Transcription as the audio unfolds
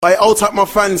I out at my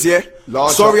fans, yeah.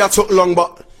 Sorry I took long,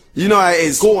 but you know how it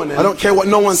is. Go on, then. I don't care what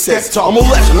no one says. I'm a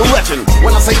legend.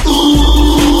 When I say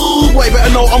ooh, boy,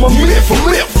 better know I'm a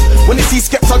myth. When they see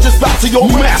Skepta, just back to your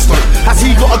master. Has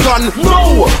he got a gun?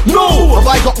 No. Have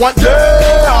I got one?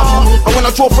 Yeah. And when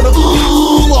I draw for the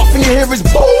ooh, all thing you hear is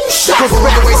bullshit. Cause the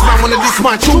regular waste man wanna diss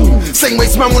my tune. Same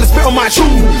waste man wanna spit on my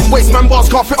tune. Waste man bars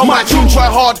can't fit on my tune. Try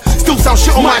hard, still sound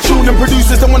shit on my tune. And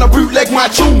producers don't wanna bootleg my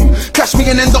tune. Clash me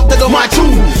and end up dead on my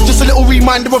tune. Just a little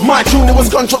reminder of my tune. It was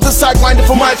gunshots and sidewinder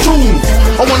for my tune.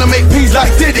 I wanna make peas like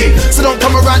Diddy, so don't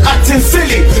come around acting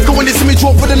silly. Go when they see me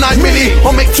draw for the 9 milli.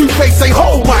 I'll make Two-Face say,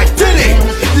 oh my Diddy.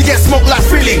 You get smoked like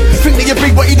Philly. Think that you're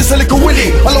big but you just a little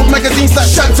willy. I love magazines like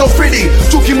Chantel Friddy.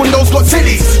 Juki Mundo's got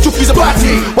titties. Juki's a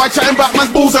batty. Why chatting about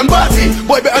man's balls and batty?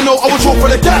 Boy better know I will draw for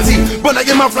the daddy. Burn out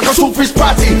your mouth like a saltfish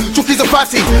patty. Juki's a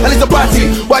fatty and he's a batty.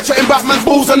 Why chatting about man's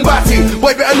balls and batty?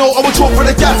 Boy better know I will draw for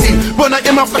the daddy. Burn out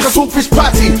your mouth like a saltfish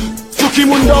patty. Juki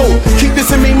Mundo, keep this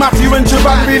in me, Matthew and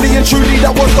Javan. Really and truly,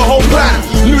 that was the whole plan.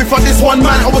 Knew if I this one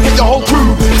man, I would get the whole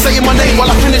crew saying my name while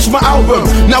I finish my album.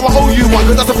 Now I owe you one,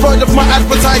 cause that's a third of my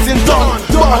advertising done.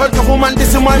 But I heard a couple man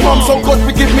dissing my mum, so God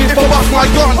forgive me if I bust my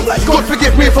gun. God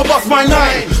forgive me if I bust my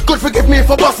 9. God forgive me if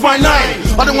I bust my 9.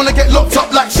 I don't wanna get locked up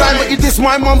like Shine, but you diss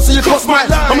my mum, so you cross my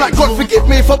line. I'm like, God forgive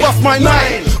me if I bust my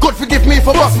 9. God forgive me if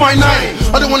I bust my 9.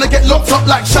 I don't wanna get locked up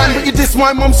like Shine, but you diss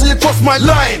my mum, so you cross my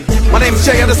line. My name's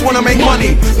Jay, I just wanna make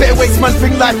money. Better waste man,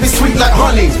 think life is sweet like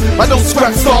honey. I don't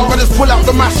scrap star, I just pull out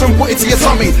the mash and put it to your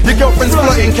tummy. Your girlfriend's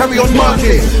flirting, carry on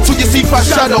marking till you see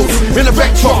fast shadows in a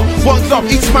vector. One glove,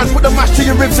 each man, put the mash to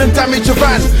your ribs and damage your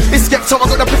van. It's Skepta, I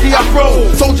got the picky afro.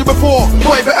 Told you before,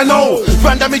 boy better know.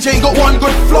 Van Damage ain't got one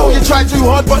good flow. You try too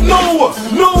hard, but no.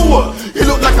 You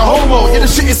look like a homo, you're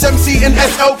the shittest MC in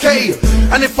SLK.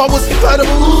 And if I was further,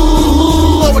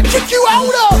 I would kick you out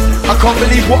of. I can't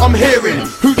believe what I'm hearing.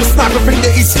 Who the sniper think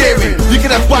that he's scaring? You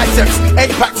can have biceps,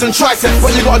 8-packs and triceps,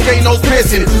 but you got a gay nose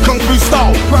piercing. Kung Fu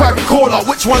style, private caller,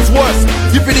 which one's worse?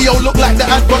 Your video look like the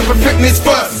advert for fitness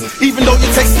first. Even though you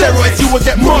take steroids, you will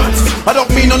get murked. I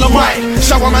don't mean on the mic.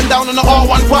 Shower man down on the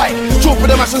R1 bike. Draw for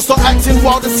the match and start acting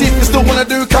wild to see if you still wanna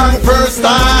do Kung Fu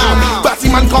style. Batty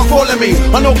man can't follow me.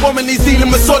 I know bombing he's dealing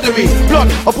with sodomy.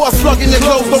 Blood, I put a slug in your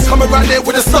clothes. Don't come around there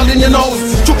with a stud in your nose.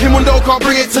 Juki Mundo can't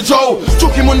bring it to Joe.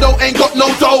 Juki Mundo ain't got no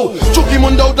dough. Juki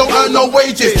Mundo don't earn no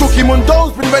wages. Juki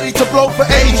Mundo's been ready to blow for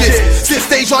ages. Since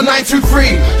stage on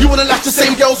 923, you wanna latch the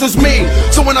same girls as me.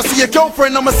 So when I see your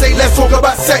girlfriend, I'ma say, let's talk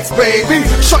about sex, baby.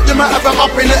 Shut your mouth about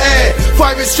up in the air.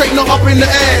 Fire it straight, not up in the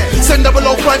air. Send 005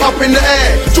 up in the air.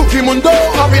 Juki Mundo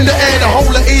up in the air. The whole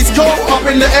of East go up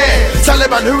in the air.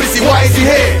 Taliban, who is he? Why is he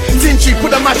here? Tinchy,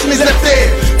 put a mash in his left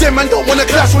ear. Them man don't wanna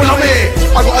clash when I'm here.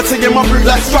 I gotta tell you my route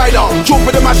like Strider. Draw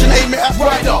for the mash and aim it at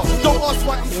Ryder. Don't ask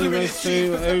why I'm slewing this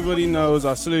shit. Everybody knows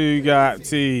I slew got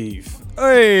teeth.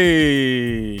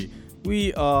 Hey,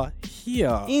 we are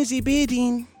here. Easy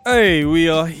bidding. Hey, we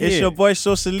are here. It's your boy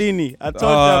Sorcellini. I told you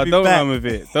I'd be don't back. run with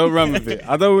it. Don't run with it.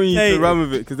 I don't want you to run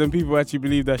with it because then people actually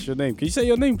believe that's your name. Can you say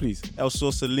your name, please? El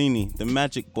Sorcellini, the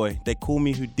magic boy. They call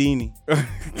me Houdini. You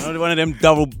know, one of them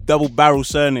double barrel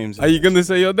surnames. Are you going to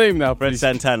say your name now, Fred please?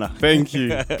 Santana. Thank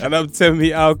you. And I'm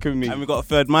Temi Alchemy. And we got a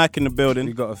third mic in the building.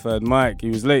 We got a third mic.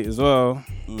 He was late as well.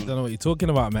 I don't know what you're talking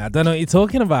about, man. I don't know what you're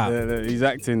talking about. Yeah, he's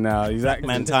acting now. He's acting.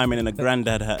 Man timing in a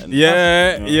granddad hat. And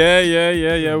Yeah.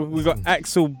 We got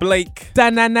Axel Blake.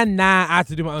 Da-na-na-na. I have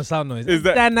to do my own sound noise. Is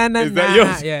that Da-na-na-na.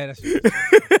 yours? Yeah, that's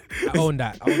I own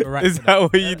that. I own the right. Is that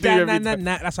what you do every time?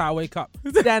 Da-na-na-na. That's how I wake up.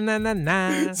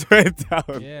 Da-na-na-na. Swear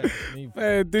down. Yeah.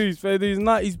 Fair dues.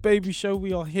 90s baby show.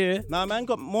 We are here. Nah, man,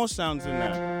 got more sounds in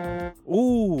there.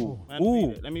 Ooh.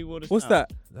 Man, let me roll this What's down.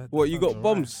 that? What, you got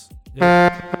bombs? Yeah.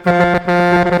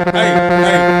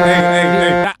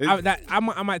 Hey.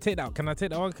 I might take that out. Can I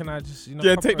take that one? Can I just,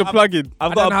 Yeah, take the plug-in.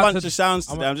 I've got a bunch of sounds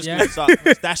today. I'm just going to start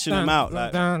stashing them out.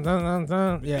 Like.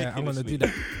 Yeah, I'm going to do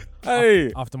that.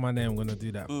 Hey. After my name, I'm going to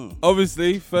do that.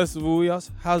 Obviously, first of all, we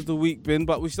ask, how's the week been?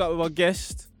 But we start with our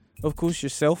guest, of course,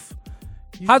 yourself.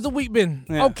 How's the week been?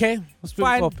 Yeah. Okay. What's been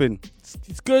fine. popping?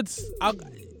 It's good.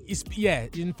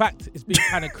 In fact, it's been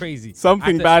kind of crazy.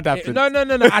 Something bad happened. No.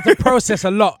 I had to process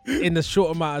a lot in the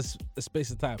short amount of space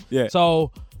of time. Yeah.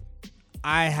 So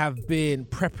I have been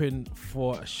prepping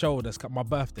for a show that's got my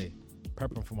birthday.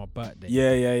 Prepping for my birthday.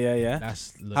 Yeah.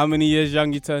 That's How many years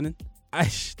young you turning?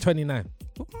 29.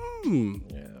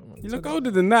 Yeah. You look older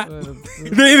than that.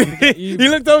 You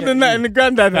looked older than that in the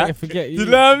granddad hat. Forget you. You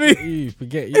know what I mean?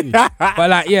 Forget you.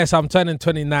 But so I'm turning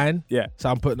 29. Yeah. So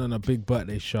I'm putting on a big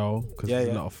birthday show because there's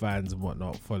Yeah. a lot of fans and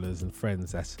whatnot, followers and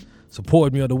friends that's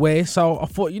supported me all the way. So I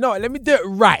thought, you know what, let me do it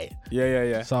right.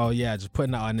 Yeah. So yeah, just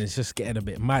putting that on, it's just getting a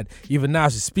bit mad. Even now,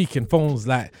 just speaking, phones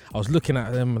like I was looking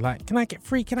at them like, can I get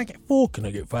 3? Can I get 4? Can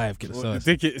I get 5? The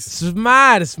tickets. It's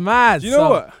mad. It's mad. Do you know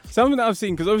what? Something that I've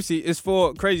seen, because obviously it's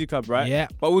for Crazy Club, right? Yeah.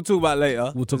 But we'll talk about it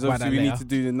later. We'll talk about that we later. need to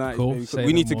do the night. Cool. Say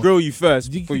We no need to more. grill you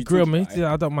first. You before can you grill talk me. about it.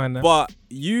 Yeah, I don't mind that. But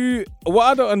what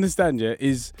I don't understand,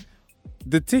 is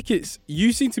the tickets,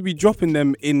 you seem to be dropping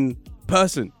them in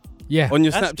person. Yeah. On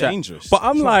your That's Snapchat. dangerous. But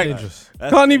I'm It's not like, dangerous.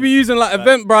 can't he be using like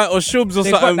Eventbrite or Shubs or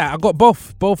They got something? that. I got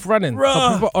both running. Bruh.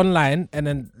 Some people online and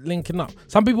then linking up.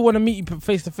 Some people want to meet you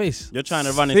face to face. You're trying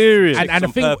to run it Serious. and the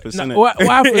on thing, purpose, no, innit? what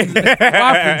happens? What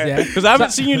happens? Yeah, Because I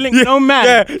haven't seen you link no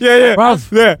man. Yeah.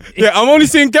 Bruv. Yeah. I'm only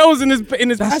seeing girls in his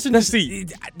passenger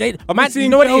seat. They, I've man, been seeing you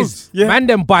know what it girls. is? Yeah. Man,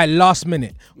 them buy last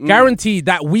minute. Guaranteed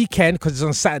that weekend because it's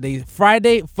on Saturday,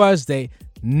 Friday, Thursday.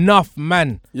 Enough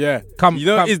man. Yeah. Come. You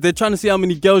know what it is? They're trying to see how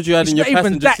many girls you had It's in your not even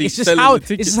passenger that. seat. It's just selling how. the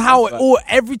tickets. It's just how it That's all.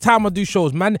 Every time I do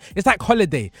shows, man, it's like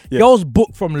holiday. Yeah. Girls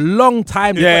book from long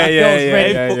time. They got Yeah, girls yeah,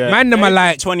 ready. yeah, yeah. Man, them are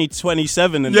like.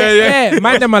 2027 and Yeah,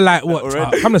 man, them are like, what?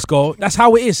 Already. Come, let's go. That's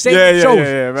how it is. Same Yeah, shows.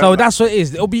 right, So right. that's what it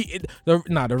is. It'll be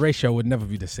the ratio would never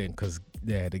be the same because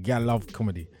the gal love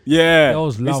comedy. Yeah.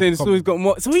 Girls You're love saying the story's got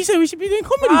more. So he said we should be doing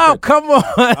comedy. Oh, then? come on.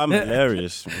 I'm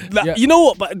hilarious. Like, Yeah. You know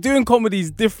what? But doing comedy is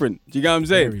different. Do you get what I'm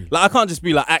saying? Very. Like I can't just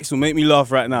be like Axel, make me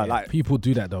laugh right now. Like, People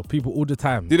do that though. People all the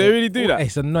time. Do they really do that?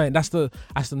 It's annoying. That's the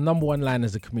number one line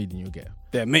as a comedian you get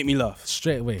yeah, make me laugh.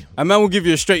 straight away. A man will give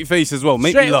you a straight face as well.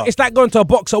 Make Straight me laugh. It's like going to a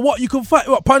boxer. What you can fight?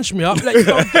 What punch me up? Like you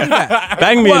don't do that.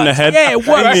 Bang It me in the works. head. Yeah, it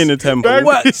Bang works. me in the temple. It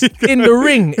works in the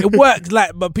ring. It works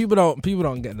like, but people don't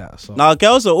get that. So Now,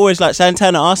 girls are always like,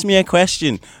 Santana, ask me a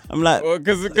question. I'm like,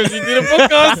 Because you did a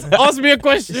podcast. Ask me a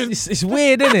question. it's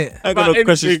weird, isn't it? I got no About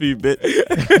questions for you,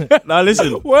 bit. Now,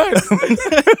 listen. What?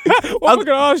 What am I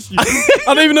gonna ask you?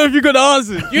 I don't even know if you got the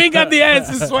answers. You ain't got the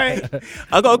answers, Sway.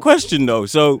 I got a question, though.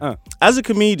 So, Uh. as a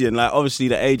comedian, like, obviously,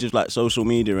 the age of, like, social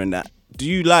media and that, do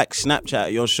you like Snapchat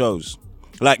at your shows?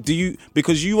 Like,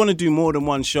 because you want to do more than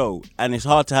one show, and it's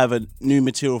hard to have a new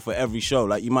material for every show.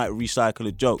 Like, you might recycle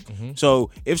a joke. So,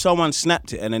 if someone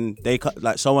snapped it and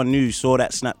then someone new saw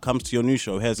that snap, comes to your new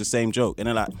show, here's the same joke, and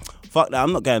they're like, fuck that,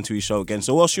 I'm not going to your show again.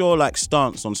 So, what's your, like,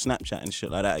 stance on Snapchat and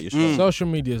shit like that at your show? Social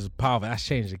media is powerful. That's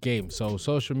changed the game. So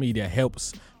social media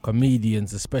helps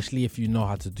comedians, especially if you know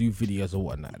how to do videos or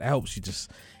whatnot. It helps you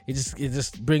it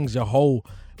just brings your whole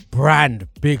brand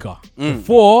bigger.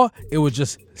 Before it was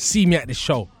just see me at the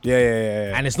show.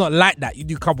 Yeah. And it's not like that. You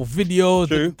do a couple videos.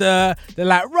 True. They're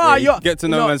like, right, you you're get to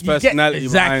know man's personality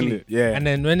behind it. Yeah. And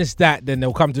then when it's that, then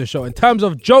they'll come to the show. In terms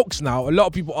of jokes now, a lot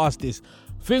of people ask this.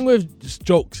 Thing with just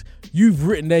jokes, you've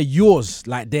written they're yours.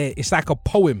 Like it's like a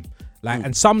poem. Like,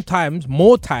 and sometimes,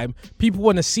 more time, people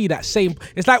want to see that same.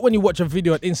 It's like when you watch a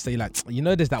video on Insta, you're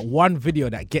like, there's that one video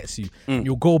that gets you. And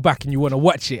you'll go back and you want to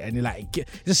watch it, and you're like,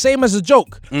 it's the same as a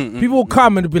joke. People will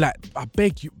come and they'll be like, I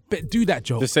beg you, do that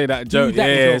joke. Just say that Do joke. that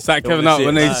Yeah, joke. it's like Don't Kevin wanna Hart see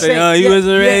when it they live. say, oh, he was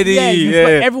already. Yeah,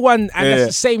 but everyone, and Yeah. that's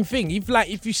the same thing.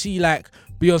 If you see like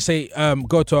Beyonce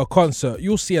go to a concert,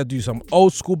 you'll see her do some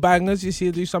old school bangers, you see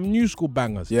her do some new school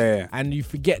bangers. Yeah. And you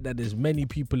forget that there's many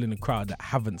people in the crowd that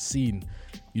haven't seen,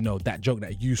 that joke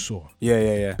that you saw.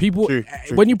 Yeah. People, True.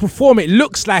 when you perform, it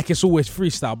looks like it's always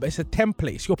freestyle, but it's a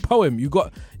template. It's your poem. You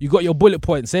got your bullet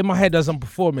points. Say my head as I'm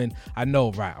performing, I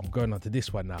know, right, I'm going on to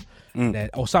this one now. Then,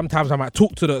 or sometimes I might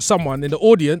talk to someone in the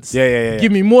audience. Yeah.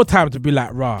 Give me more time to be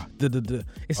like, rah.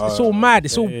 It's all mad.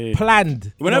 It's all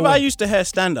planned. Whenever I used to hear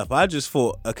stand-up, I just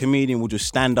thought a comedian would just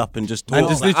stand up and just talk. And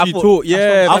just Like, literally I thought, talk. Yeah. I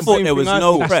that's the thought same there was thing I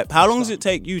no thought. prep. How long does it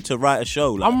take you to write a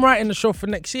show? Like, I'm writing the show for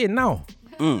next year now.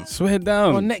 Swear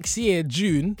down. Well, next year,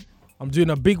 June, I'm doing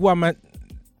a big one, man.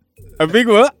 A big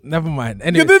what? Never mind.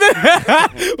 Anyway,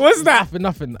 What's that?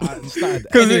 nothing. I started.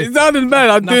 Because Anyway. it sounded mad.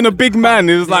 I'm doing a big man.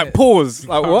 It was like Yeah. pause.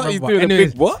 Like Can't what? He's remember. doing a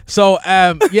Anyways, big what? So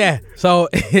yeah. So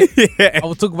Yeah. I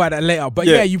will talk about that later. But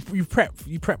Yeah. yeah, you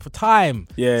prep for time.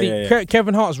 Yeah, See, yeah, yeah.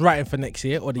 Kevin Hart's writing for next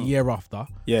year or the year after.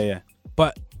 Yeah.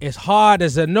 But it's hard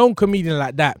as a known comedian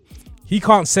like that. He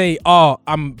can't say, "Oh,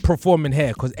 I'm performing here,"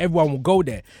 because everyone will go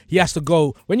there. He has to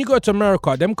go. When you go to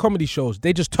America, them comedy shows,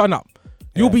 they just turn up.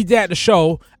 You'll be there at the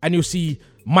show, and you'll see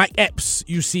Mike Epps.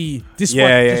 You see this Yeah,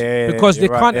 one, yeah, just yeah, because you're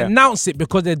they right, can't yeah. announce it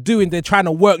because they're trying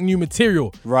to work new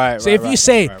material. Right, So right, if you right,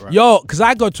 say, right. "Yo," because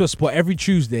I go to a spot every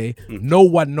Tuesday, no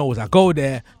one knows. I go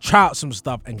there, try out some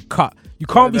stuff, and cut. You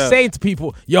can't be Yeah. saying to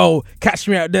people, "Yo, catch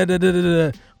me out,"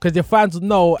 because your fans will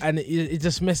know, and it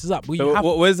just messes up.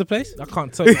 Where's the place? I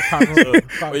can't tell you. I can't remember.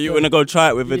 But you want to go try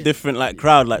it with a different like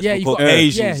crowd, like Yeah, some you got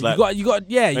Asians, yeah, like you got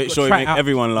make sure you try make it out.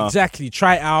 everyone laugh. Exactly,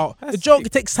 try it out. The joke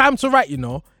it takes time to write.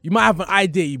 You might have an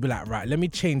idea. You be like, right, let me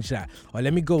change that, or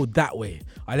let me go that way,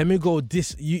 or let me go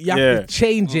this. You have to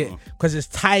change it because it's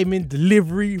timing,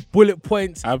 delivery, bullet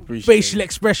points, I appreciate facial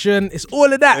expression. It's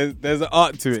all of that. There's an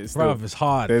art to it still. Bruv, it's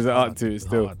hard. There's an art to it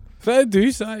still. Fair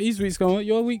dues. His week's going.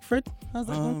 Your week, Fred? How's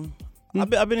that going?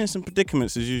 I've been in some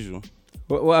predicaments as usual.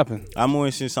 What happened? I'm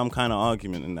always in some kind of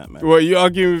argument in that, man. What, you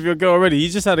arguing with your girl already? You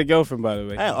just had a girlfriend, by the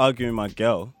way. I ain't arguing with my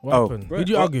girl. What happened? Who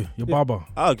do you argue? Your barber.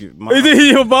 I argue with my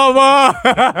Your mama.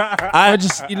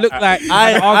 You look like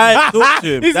I talked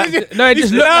to him. it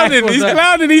just looked like it was He's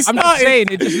clowning. I'm just saying,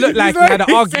 it just looked like you had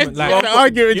an argument. You had an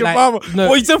argument with your mama. No,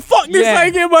 Well, you said, fuck this, I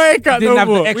ain't getting my haircut didn't no have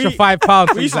more. the extra £5.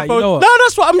 So he's like, you know what? No,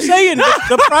 that's what I'm saying.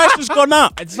 The price has gone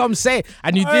up. That's what I'm saying.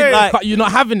 And you Hey. did like, you're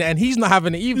not having it, and he's not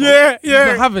having it either. Yeah, He's yeah.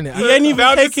 not having it. He ain't even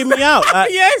taking me out.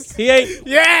 Like, Yes. He ain't.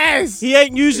 Yes. He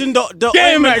ain't using the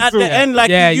Get him, ointment at Axel. the end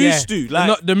like he used to. Like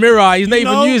not the mirror. He's not you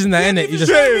know, even using that, he innit? ain't You even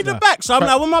just showing me the back. So I'm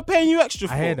like, what am I paying you extra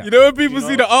for? I hear that. You know when people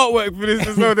see the artwork for this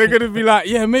as well, they're gonna be like,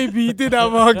 yeah, maybe he did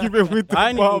have an argument with the I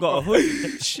ain't even barber. got a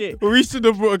hood. Shit. But we should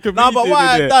have brought a comedian No, but what in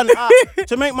I there. done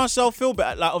to make myself feel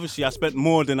better, like obviously I spent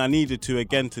more than I needed to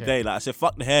again today. Like I said,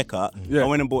 fuck the haircut. Yeah. I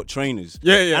went and bought trainers.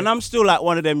 Yeah. And I'm still like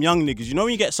one of them young niggas. You know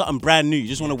when you get something brand new, you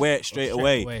just want to wear it straight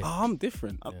away. Oh, I'm different.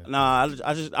 Nah,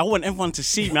 I want everyone to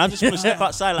see me. I just want to step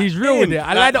outside. Like, He's real with it.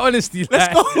 I like the honesty.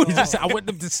 let's like, go. He just said, I want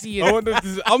them to see it.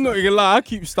 I'm not gonna lie, I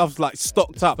keep stuff like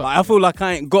stocked up. Like I feel like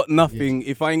I ain't got nothing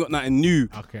if I ain't got nothing new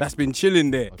that's been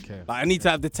chilling there. Okay. Like I need to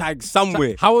have the tag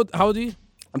somewhere. How old are you?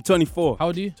 I'm 24. How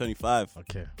old are you? 25.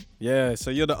 Okay. Yeah, so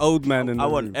you're the old man in the I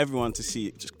room. want everyone to see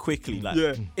it just quickly. Like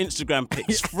Yeah. Instagram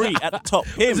pics free at the top.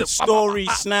 Him, story,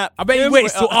 snap. I bet you wait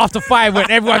till after 5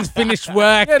 when everyone's finished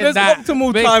work. Yeah, and there's that.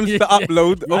 optimal Make- times to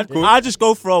upload, of course. I just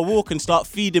go for a walk and start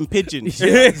feeding pigeons.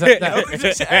 Everyone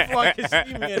can see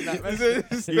me in that.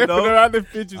 Man. You know, around the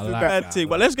pictures I and like that. Bad thing.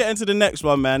 But let's get into the next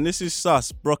one, man. This is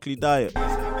sus, broccoli diet.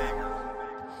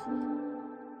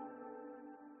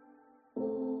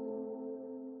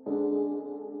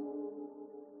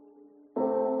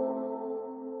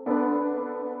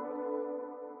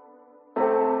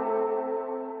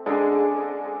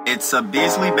 It's a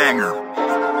Beasley banger.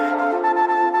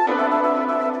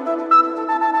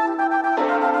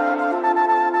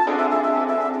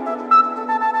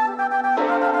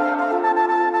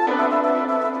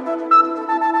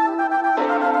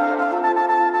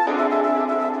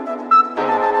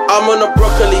 I'm on a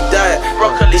broccoli diet.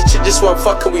 This chick just want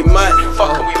fucking, we might.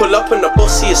 Pull up in the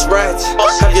bossiest rides.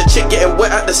 Have your chick getting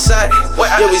wet at the side.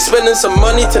 Yeah, we spending some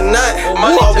money tonight.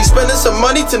 Are we spending some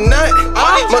money tonight?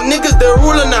 My niggas, they're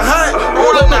ruling the high.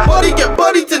 Rolling the body, get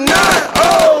body tonight.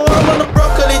 Oh, I'm on a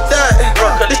broccoli diet.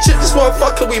 This chick just want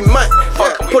fucking, we might.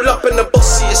 Pull up in the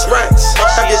bossiest rides.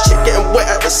 Have your chick getting wet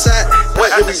at the side.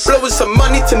 Yeah, we blowing some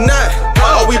money tonight.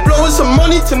 Are we blowing some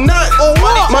money tonight?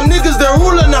 My niggas, they're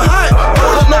ruling the high.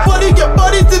 Rolling the body, get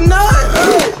body tonight.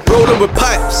 Rolling with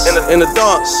pipes in the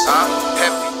dance.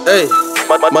 Hey,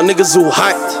 my niggas all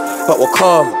hyped, but we're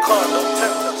calm.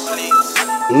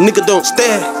 Nigga don't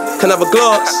stare, can have a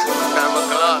glass.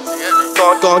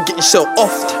 Go and get yourself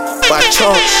offed by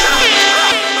chance.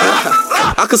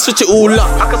 I can switch it all up.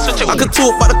 I can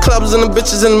talk about the clubs and the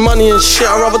bitches and the money and shit.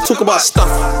 I'd rather talk about stuff.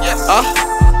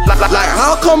 Like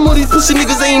how come all these pussy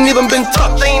niggas ain't even been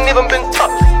touched?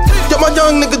 Get my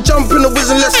young nigga jump in the whiz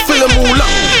and let's fill him all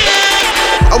up.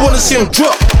 I wanna see him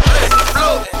drop.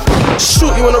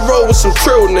 Shoot you on the road with some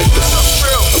trill niggas.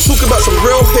 I'm talking about some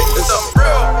real hitters.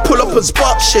 Pull up and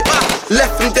spark shit.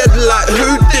 Left him dead like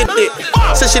who did it?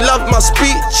 Said she loved my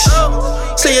speech.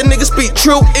 Say a nigga speak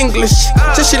true English.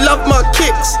 Said she loved my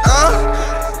kicks.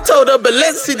 Told her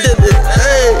Balenci did it.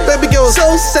 Hey, baby girl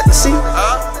so sexy.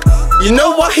 You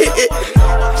know I hit it.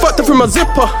 Fucked her from my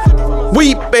zipper.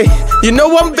 Weepy, you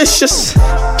know I'm vicious.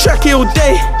 Tracky all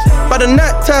day, by the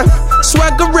night time,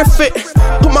 swaggerific.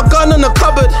 Put my gun in the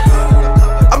cupboard.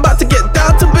 I'm about to get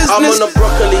down to business. I'm on a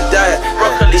broccoli diet.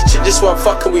 This chick just want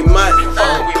fucking, we might.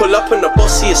 Pull up in the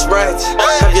bossiest rides.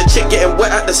 Have your chick getting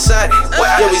wet at the side.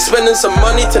 Yeah, we spending some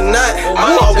money tonight.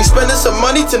 Are we spending some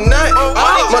money tonight?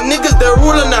 My niggas, they're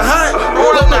ruling the high.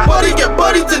 Rolling the body, get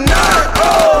body tonight.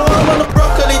 Oh, I'm on a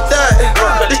broccoli diet.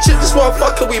 This chick just want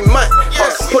fucking, we might.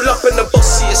 Pull up in the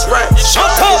bossiest rides.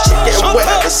 Have your chick getting wet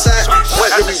at the side.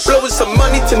 Yeah, we blowing some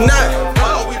money tonight.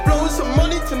 Are we blowing some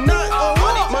money tonight?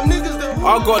 My niggas, they're ruling.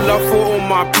 I'll got love for all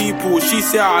my people. She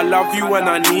said I love you when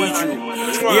I need you.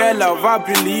 Yeah, love, I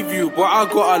believe you, but I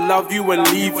gotta love you and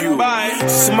leave you.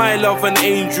 Smile of an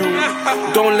angel,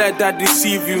 don't let that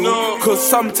deceive you. Cause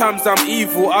sometimes I'm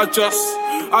evil, I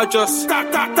just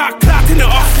clatting it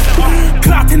off.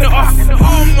 Clatting it off.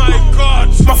 Oh my god.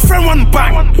 My friend one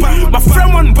bang. My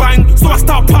friend one bang. So I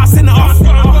start passing it off.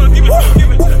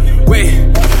 Wait,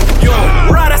 yo,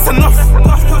 right, that's enough.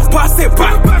 Pass it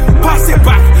back. Pass it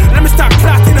back. Let me start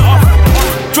clatting it off.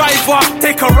 Drive up,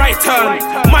 take a right turn.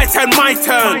 My turn, my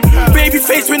turn. Baby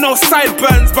face with no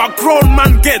sideburns, but grown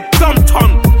man get dumped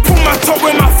on. Put my top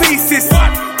where my face is.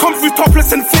 Come through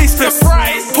topless and faceless.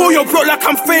 Pull your block like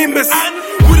I'm famous.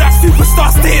 With that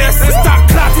superstar status, start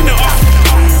clatting it off.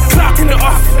 Clatting it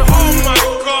off. Oh my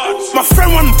god. My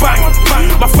friend one bang.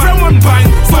 My friend one bang.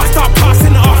 So I start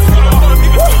passing it off.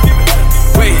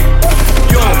 Wait,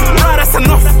 yo, right, that's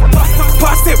enough.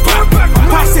 Pass it back.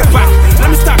 Pass it back. Let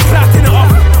me start clatting it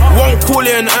off. Won't call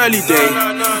it an early day.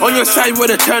 On your side where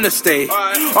the turner stay.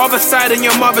 Other side in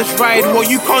your mother's ride. Well,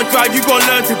 you can't drive, you gon'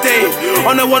 learn today.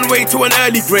 On a one way to an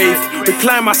early grave.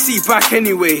 Recline my seat back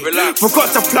anyway.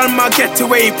 Forgot to plan my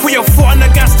getaway. Put your foot on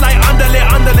the gas like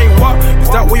underlay. What?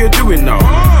 Is that what you're doing now?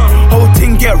 Whole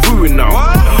thing get ruined now.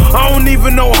 I don't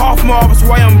even know half my arms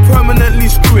why I'm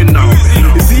permanently screwing now.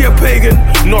 Is he a pagan?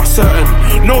 Not certain.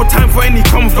 No time for any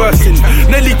conversing.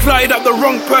 Nearly glided up the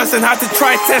wrong person. Had to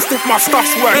try test if my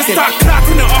stuff's working. Let's start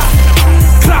clatting it off.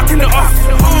 Clatting it off.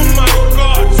 Oh my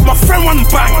god. My friend one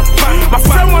bang. My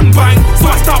friend one bang. So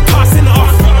I start passing it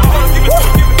off.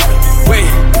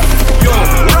 Wait, yo,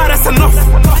 right, that's enough.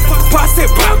 Pass it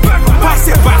back.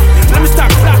 Pass it back. Let me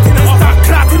start clatting it off. Start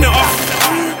clatting it off.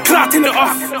 Clatting it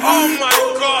off. Oh my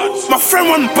god. My friend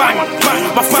one bang.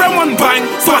 My friend one bang.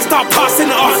 So I start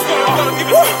passing it off.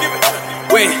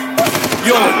 Wait,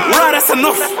 yo, right, that's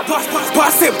enough.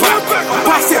 Pass it back.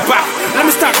 Pass it back. Let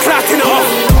me start clatting it off.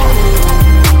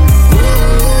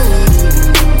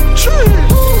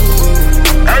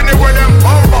 Anywhere them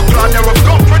bumper clad, they will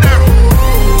go for them.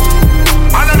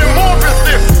 And then the more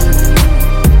business.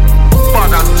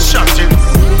 Father, shut it.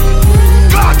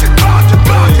 Clat it.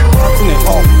 Clatting it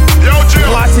off. Yo, Jill.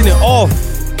 Clatting it off.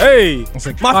 Hey,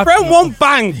 my friend won't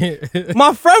bang.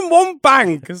 My friend won't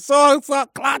bang. So I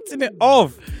start clatting it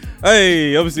off.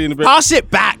 Hey, obviously in the break. Pass it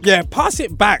back. Yeah, pass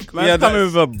it back. Man, coming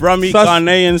with a Brummy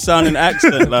Ghanaian sounding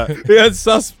accent. Like. We had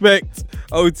Suspect,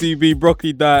 OTB,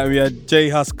 Brocky Diet, and we had J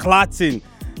Hus clatting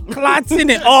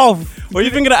it off. What do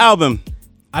you think of the album?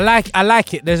 I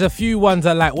like it. There's a few ones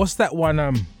I like. What's that one?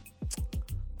 I'm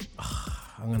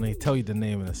gonna tell you the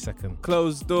name in a second.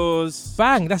 Closed Doors.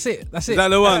 Bang, that's it. Is that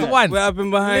the one? What happened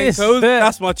behind closed?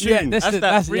 That's my tune. Yeah,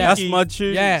 that's my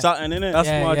tune. Yeah. Something in it. That's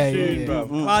my tune,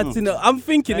 bro. I'm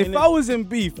thinking if I was in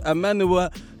beef and man were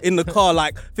in the car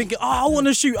like thinking, I want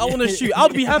to shoot,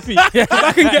 I'd be happy if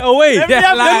I can get away. The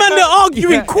man they're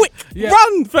arguing quick.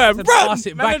 Run, fam, run. Pass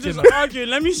it back, just arguing.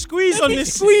 Let me squeeze on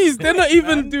this. Squeeze. They're not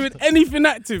even doing anything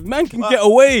active. Man can get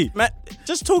away. Man,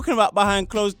 just talking about behind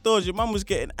closed doors, your mum was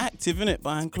getting active, innit?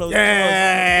 Behind closed doors.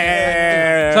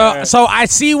 So I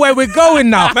see where we're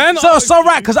going now. Man, so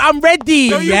right, because I'm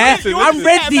ready. I'm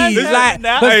ready.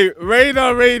 Hey,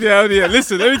 Radar Radio. Yeah,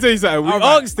 listen, let me tell you something. We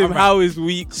asked him how his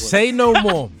week was. Say no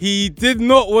more. He did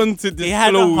not want to disclose. He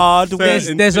had a hard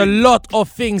week. There's a lot of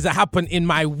things that happen in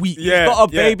my week. Yeah, got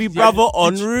a baby brother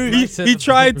en route. He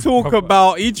tried to talk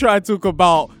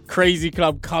about Crazy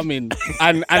Club coming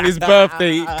and his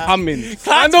birthday coming.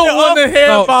 I don't want to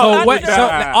hear about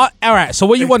that. All right. So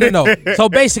what you want to know? So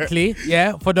basically,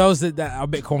 yeah, for those that are a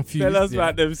bit confused. Tell us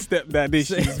about them stepdad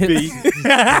issues, B.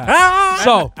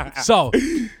 So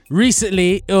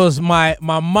recently it was my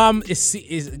mum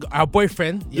is our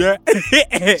boyfriend. Yeah.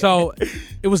 So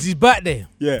it was his birthday.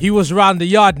 Yeah. He was around the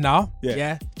yard now. Yeah.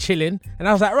 Yeah, chilling, and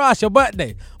I was like, "Right, it's your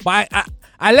birthday," but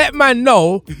I let man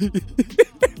know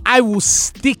I will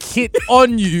stick it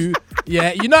on you.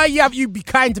 Yeah, you know you be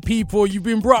kind to people. You've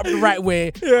been brought up the right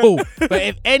way. Yeah. Cool. But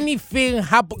if anything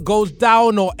goes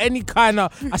down or any kind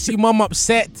of I see mum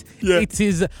upset, it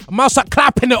is I must start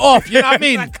clapping it off. You know what I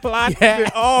mean?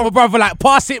 It off. My brother, like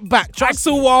pass it back.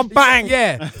 Axel one bang.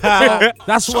 Yeah. So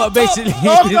that's what basically.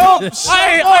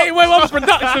 Hey, wait, what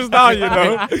productions now? You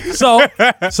know.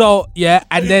 So yeah,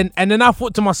 and then I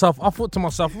thought to myself,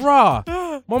 rah.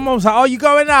 My mom's like, "Oh, you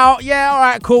going out? Yeah, all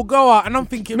right, cool, go out." And I'm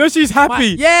thinking, no, she's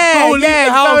happy.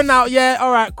 Going out. Yeah,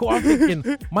 all right, cool. I'm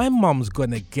thinking, my mom's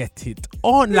gonna get it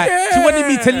on. Like, she wanted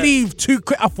me to leave too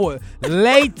quick. I thought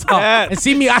later and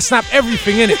see me, I snap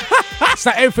everything in it. It's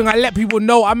like everything. I let people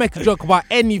know. I make a joke about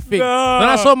anything. When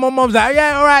I saw my mom's like,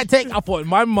 yeah, all right, take. I thought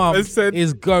my mom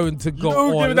is going to go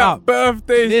all give out. that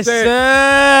birthday Listen, shit.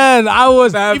 I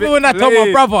was Have even it when I told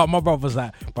played. my brother was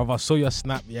like, brother, I saw your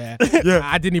snap, yeah.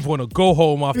 I didn't even want to go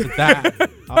home after that.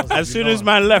 I was like, As soon as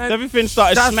man left, everything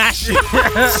started smashing.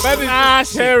 Man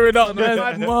is tearing up,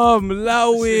 man. Mum,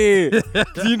 Lowy.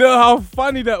 Do you know how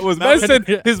funny that was? Man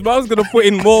said his mum's gonna put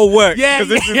in more work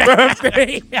because it's his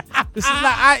birthday. This is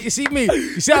like, you see me.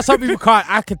 You see how some people can't.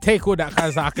 I can take all that kind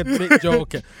of stuff. I can make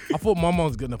joke. I thought my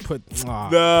mom's gonna put.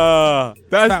 Nah,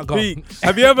 that's peak.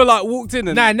 Have you ever like walked in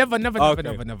and? Nah, never.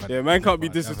 Yeah, man can't be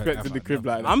disrespecting the crib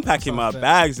like that. I'm packing my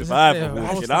bags if I ever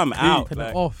walk in. I'm out.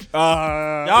 Like,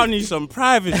 y'all need some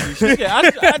privacy. Shit,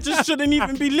 I just shouldn't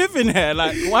even be living here.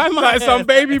 Like, why am I Like some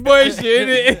baby boy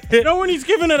shit, innit? You know when he's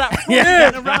giving her that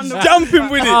around the Jumping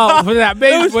with it. Oh, for that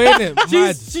baby boy,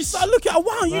 innit? She started looking at,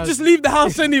 wow, you just leave the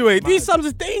house anyway. These sons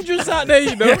are dangerous out there,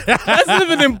 you know. That's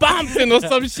living in Bampton or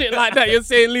some shit like that. You're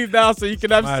saying leave the house so you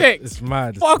can have sex. It's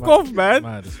mad. Fuck off, man.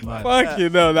 It's mad. Fuck you,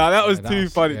 no. That was too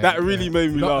funny. That really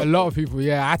made me laugh. A lot of people, I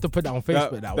had to put that on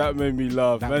Facebook. That made me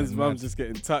laugh. That Man's was mum's mad. just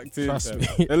getting tucked in. Trust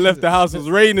me. And left the house, was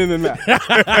raining and that.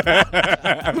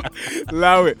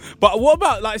 Allow it. But what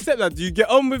about, like, stepdad? Do you get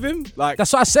on with him? Like,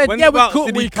 That's what I said. when Yeah, about we're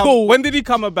did cool. he come- When did he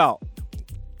come about?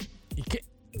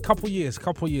 Couple years.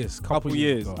 Couple years.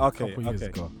 Ago. Okay. Couple years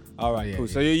ago. All right, Yeah, cool.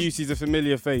 yeah. So you're used to a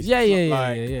familiar face. Yeah.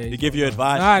 They give you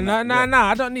advice. Nah.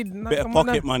 I don't need Bit of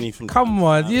pocket money from. Come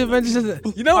on, you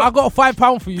know I got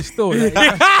 £5 for you still. Like,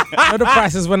 know the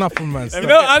prices went up from man. You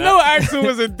know, I know Axel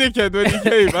was a dickhead when he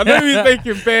came. I know he was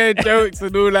making bad jokes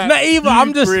and all that. Not even.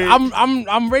 I'm just. Prick.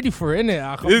 I'm ready for it,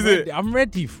 innit? Is it? I'm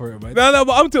ready for it, man. No,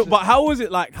 but I'm talking. But how was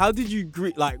it like? How did you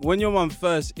greet? Like when your mum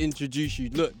first introduced you.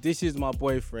 Look, this is my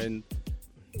boyfriend.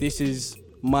 This is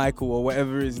Michael or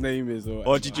whatever his name is.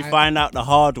 Or did you find out the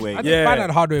hard way? I didn't find out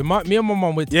the hard way. Me and my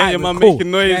mum were tight. Yeah, your mum cool.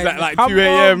 making noise at like Come 2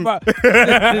 a.m. on,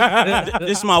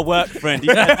 This is my work friend. He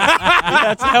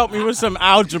had to help me with some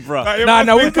algebra. Like,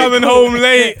 Nah, we're coming home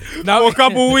late Nah, for a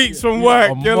couple of weeks from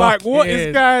work. You're like, what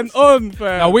is going on,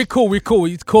 fam? No, we're cool.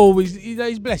 He's cool.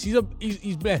 He's blessed.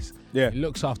 He's blessed. Yeah. He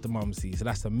looks after mum, see. So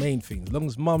that's the main thing. As long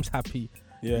as mum's happy,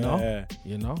 you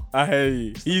know. I hear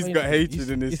you. He's got hatred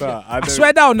in his heart. I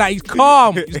swear down that he's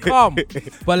calm. He's calm.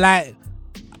 But like,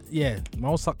 yeah,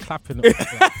 man will start clapping.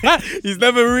 He's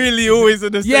never really always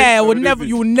in the safe Yeah, zone,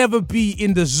 you will never be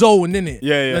in the zone, innit?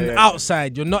 Yeah. And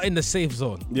outside, you're not in the safe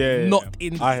zone. Yeah. Not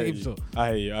in the safe zone.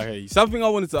 I hear you. Something I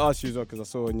wanted to ask you as well, because I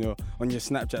saw on your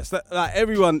Snapchat, like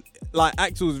everyone, like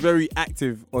Axel's very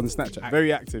active on Snapchat,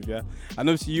 very active, yeah. And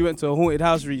obviously you went to a haunted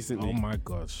house recently. Oh my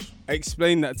gosh.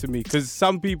 Explain that to me, because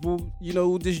some people, you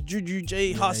know, this Juju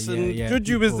J Huss and yeah,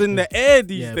 Juju is people- in the air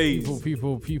these days.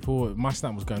 People. My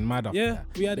snap was going mad after Yeah,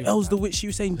 that. we had Els the Witch. She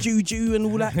was saying Juju and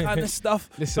all that kind of stuff.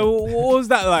 Listen. So what was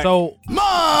that like? So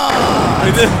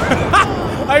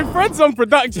I'm friends on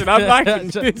production. I'm liking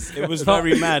this. It was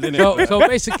very mad, innit? So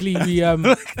basically, we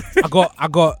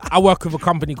I work with a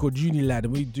company called Unilad,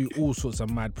 and we do all sorts of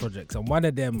mad projects. And one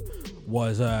of them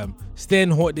was stay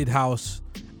in haunted house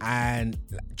and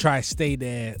try to stay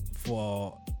there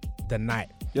for the night.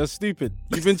 You're stupid.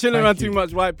 You've been chilling Thank around you. too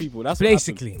much white people. That's what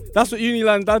Basically. happened. That's what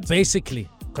Uniland did. Basically,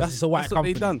 because it's a white that's what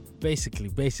they company. done. Basically.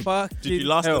 Fuck. Did you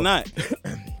last the night?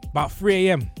 About 3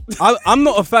 a.m. I'm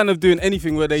not a fan of doing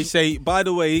anything where they say, by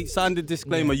the way, sign the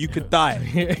disclaimer, you could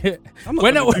die. I'm not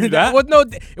gonna do that.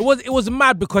 It was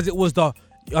mad because it was the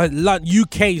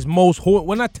UK's most haunted.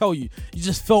 When I tell you, you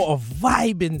just felt a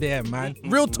vibe in there, man.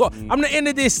 Real talk. I'm not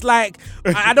into this. Like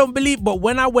I don't believe, but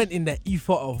when I went in there, you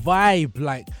felt a vibe.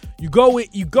 Like you go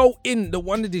in the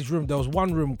one of these rooms. There was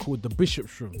one room called the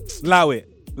Bishop's room. Allow it.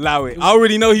 I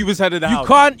already know he was head of the house.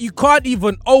 You can't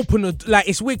even open a like.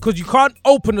 It's weird because you can't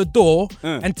open the door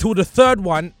until the third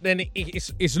one. Then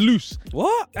it's loose.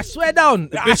 What? I swear down.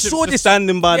 I bishop's saw just this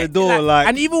standing by the door, like,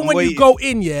 and even I'm when waiting. you go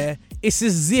in, it's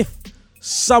as if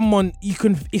someone you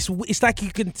can. It's like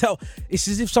you can tell. It's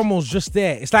as if someone's just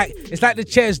there. It's like the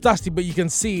chair's dusty, but you can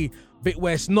see bit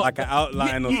where it's not Like an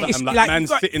outline or it's something. Like man's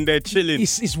you got- sitting there chilling.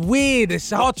 It's weird. It's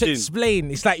hard to Watching.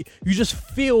 explain. It's like you just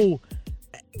feel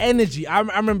energy. I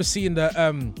remember seeing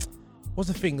the what's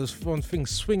the thing? There's one thing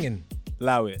swinging.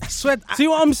 Allow it. I swear. See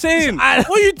what I'm saying? I-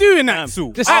 What are you doing,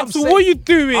 Axel? This is what I'm Axel, saying. what are you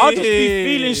doing? I'll just be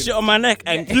feeling shit on my neck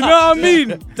and You know what I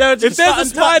mean? If there's a starting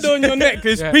spider touch. on your neck,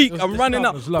 it's Yeah, peak. it's I'm running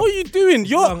long, up. it's long. What are you doing?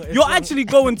 You're long, you're long. actually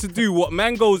going to do what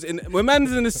man goes in when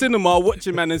man's in the cinema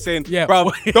watching man and saying, Yeah.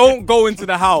 bro, don't go into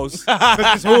the house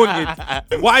because it's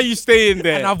haunted. Why are you staying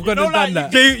there? And I've gone and done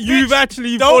that. You've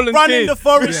actually Don't volunteered. run in the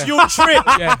forest, you'll trip.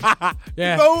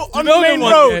 Yeah. Go on No, the main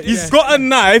no, road. Yeah, He's got a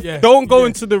knife. Yeah. Don't go Yeah.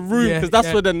 into the room Yeah. because that's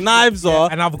Yeah. where the knives are.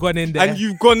 And I've gone in there. And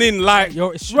you've gone in like, Yo,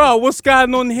 it's true. bro, what's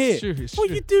going on here? It's true, it's What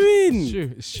true. you doing? It's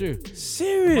true. It's true. The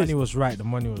Serious? money was right. The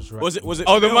money was right. Was it?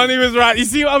 Oh, the money was right. You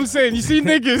see what I'm saying? You see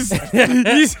niggas.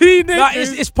 You see niggas. No,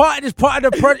 it's part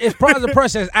of the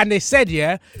process. And they said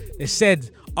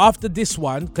after this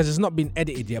one, because it's not been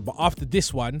edited yet, but after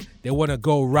this one, they want to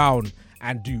go around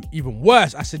and do even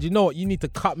worse. I said, you know what? You need to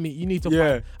cut me. You need to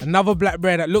find another black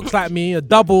brand that looks like me, a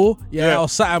double, or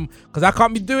something. Because I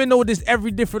can't be doing all this every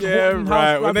different. Yeah, haunted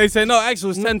right. house, When bruv. they say, no,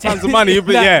 Axel's 10 times the money,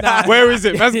 but Nah. where is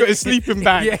it? Man's got his sleeping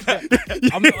bag. Yeah.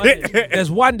 I'm not on it.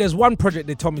 There's one project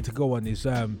they told me to go on is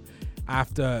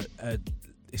after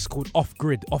it's called off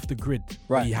the grid.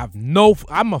 Right. You have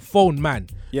I'm a phone man.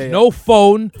 Yeah. No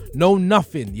phone, no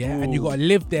nothing. Yeah. And you gotta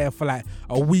live there for like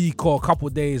a week or a couple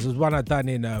of days. There's one I done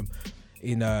in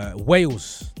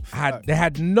Wales. They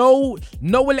had no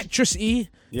electricity.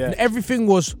 Yeah. And everything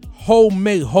was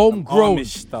homemade, homegrown.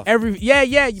 Amish stuff.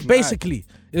 Basically.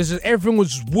 It was just, everything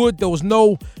was wood. There was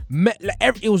no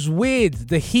it was weird.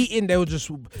 The heating, they were just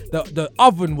the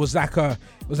oven was like an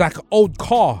old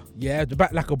car, the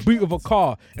back like a boot of a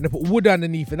car, and they put wood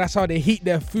underneath, and that's how they heat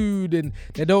their food, and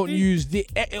they don't use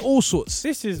all sorts.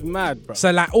 This is mad, bro.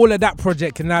 So like all of that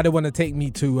project, and now they want to take me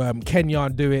to Kenya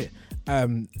and do it.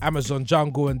 Amazon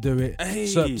jungle and do it.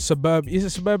 Hey. Suburbia, is it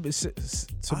suburbia?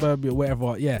 Suburbia,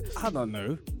 whatever. Yeah, I don't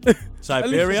know.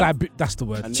 Siberia? that's the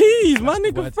word. Jeez, my the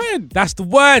nigga word. friend. That's the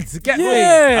word. Get me.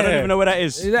 I don't even know where that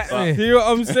is. Exactly. See what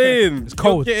I'm saying? It's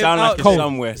cold. You're getting Sound out like it's there.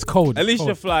 somewhere. It's cold. At least Cold.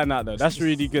 you're flying out though. That's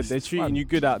really good. They're treating fun. you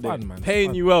good out there. Fun, man. Paying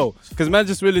Fun. you well. Because man's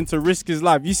just willing to risk his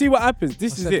life. You see what happens?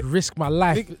 This I is said, it. risk my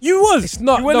life. You was. It's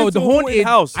not. You went No, into the a haunted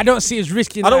house. I don't see it as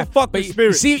risking. I don't life. fuck But with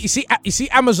spirits. You see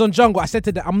Amazon jungle. I said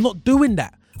to them, I'm not doing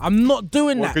that. I'm not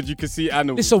doing that. Because you can see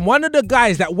animals. Listen, one of the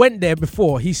guys that went there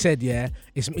before, he said,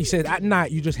 he said at night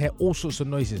you just hear all sorts of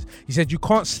noises. He said you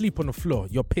can't sleep on the floor.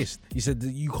 You're pissed. He said that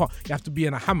you can't. You have to be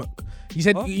in a hammock. He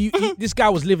said this guy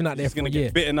was living out there He's for gonna a get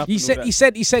year. bitten up He and said all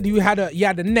he said he had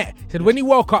a net. He said when he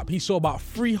woke up he saw about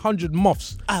 300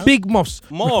 moths, big moths.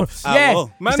 Moths? Yeah. well.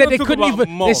 He Man, said don't they talk couldn't about even.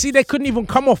 moths. They couldn't even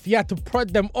come off. You had to prod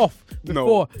them off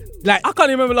before. Like I can't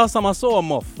even remember last time I saw a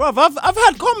moth. Bruv, I've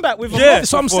had combat with a Yeah, moth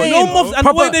that's what I'm before. saying. No moths, and the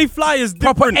Proper- way they fly is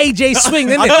proper different. AJ swing,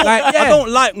 isn't I it? don't, Like, yeah. I don't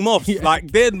like moths. Like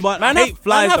they're Man, hate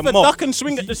flies have and a moths. duck and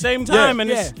swing at the same time,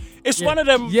 and it's one of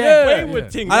them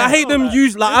wayward things. And I hate them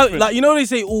use different. like you know they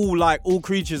say all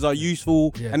creatures are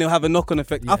useful and they'll have a knock-on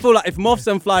effect. I feel like if moths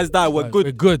and flies die, we're good.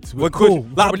 We're good. We're cool.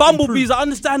 good. Like Probably bumblebees, improve. I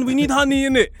understand we need honey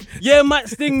in it. Yeah, it might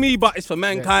sting me, but it's for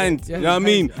mankind. yeah, You know what I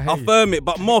mean? I hear I'll you. firm it.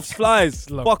 But moths, flies,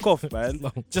 long. fuck off, man.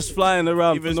 long. Just flying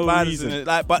around Even for no spiders in reason. it.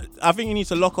 Like, but I think you need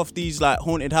to lock off these like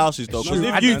haunted houses though. Because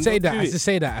I if you, didn't say that. do I it. didn't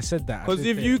say that. I said that. I because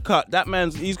didn't if say you cut, that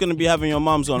man's he's gonna be having your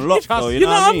mums on lock though. You You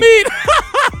know what I mean?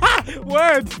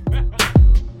 Word.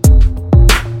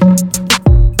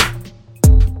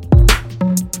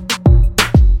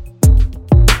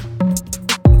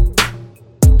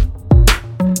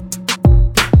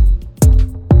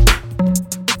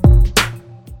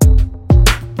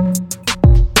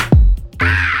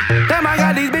 Damn, I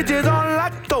got these bitches on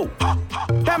lock, though.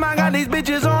 Damn, I got these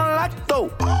bitches on lock, though.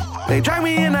 They drag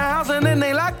me in the house and then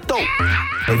they lock, though.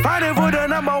 They fighting for the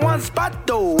number one spot,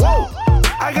 though. Whoa.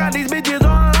 I got these bitches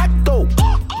on lock, though.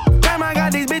 Damn, I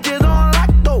got these bitches on lock,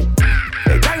 though.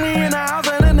 They drag me in the house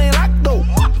and then they lock, though.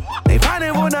 They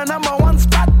fighting for the number one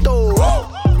spot, though.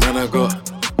 Whoa. Man, I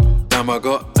got, damn, I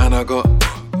got, and I got.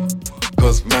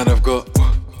 Cause man, I've got,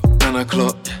 and I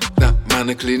clock. That man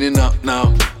are cleaning up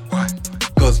now.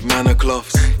 Cause man are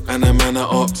cloths, and a man are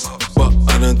ops. But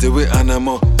I don't do it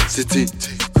animosity.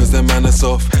 Cause the man are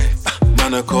soft,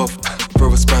 man are cough.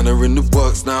 Throw a spanner in the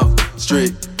works now.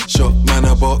 Straight shot, man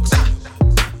are box.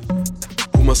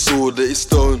 Pull my sword that is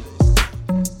stone.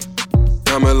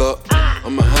 Hammer up,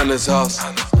 I'm a Hannah's house.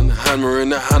 And the hammer in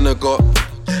the Hannah got.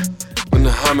 When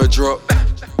the hammer drop,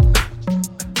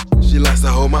 she likes to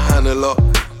hold my hand a lot.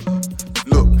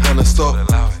 Look, Hannah stop.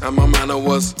 And my manner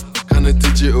was kinda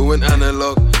digital and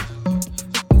analog.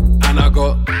 And I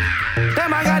got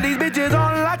Damn, I got these bitches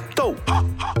on lock, though.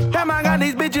 Damn, I got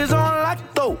these bitches on lock,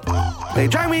 though. They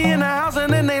drag me in the house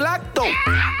and then they lock, though.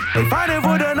 They fighting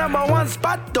for the number one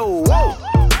spot, though. Whoa.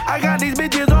 I got these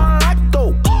bitches on lock,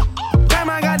 though. Damn,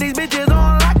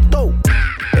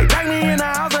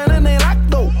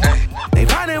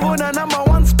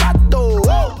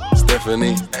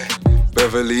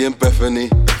 Bethany,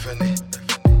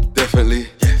 definitely.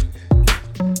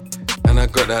 And I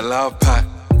got that loud pack,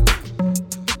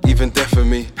 even deaf for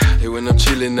me. Hey, when I'm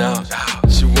chilling out,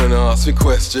 she wanna ask me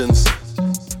questions.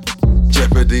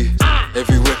 Jeopardy,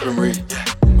 every weaponry.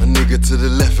 My nigga to the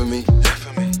left of me,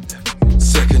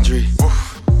 secondary.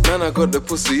 Man, I got the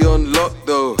pussy on lock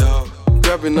though.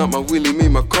 Grabbing up my willy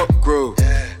made my cock grow.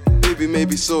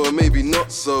 Maybe so or maybe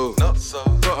not so.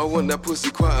 But I want that pussy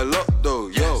quite a lot though.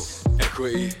 Yo,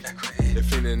 equity. They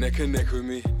think they're neck and neck with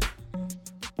me.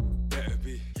 Better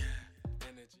be.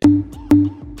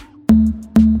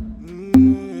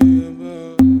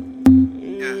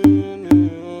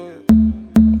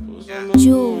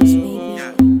 Jules, baby.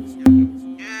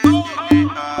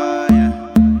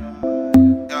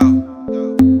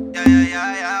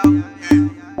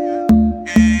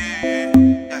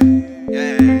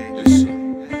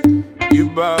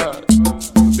 Bad.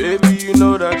 Baby, you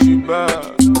know that you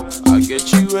bad. I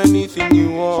get you anything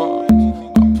you want.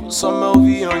 I put some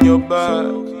LV on your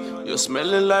back. You're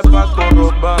smelling like Paco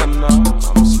Rabanne.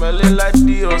 I'm smelling like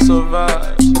Dio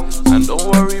Sauvage. And don't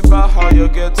worry about how you're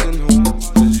getting home,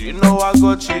 cause you know I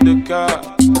got you the car.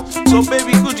 So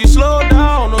baby, could you slow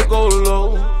down or go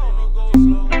low?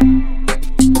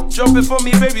 Drop it for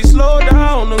me, baby, slow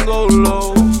down and go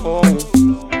low.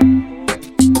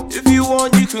 If you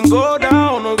want, you can go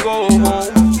down or go home.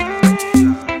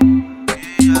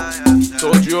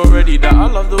 Told you already that I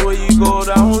love the way you go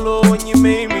down low when you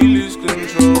make me lose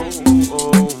control.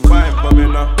 Oh, fine for me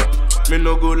now. Me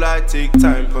no go lie, take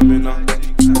time for me now.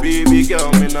 Baby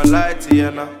girl, me no lie to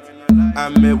you now.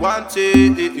 And me want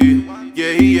it,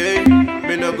 yeah.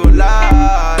 Me no go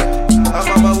lie. And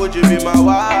mama, would you be my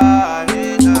wife?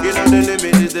 You know the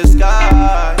limit is the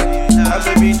sky. And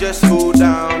baby, just go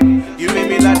down. You make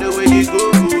me like the way you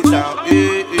go down.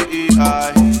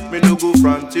 Me no go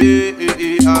front, me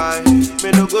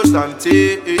no go stand,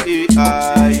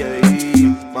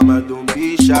 mama don't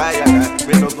be shy,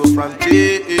 me no go front,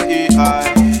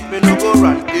 me no go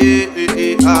run, yeah.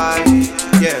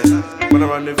 When I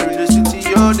run through the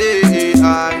city all day,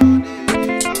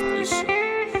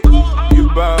 you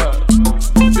bad,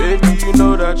 baby, you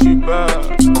know that you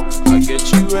bad. I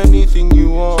get you anything you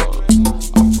want.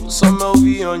 Some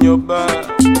LV on your back.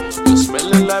 You're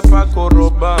smelling like Paco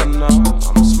Rabanne.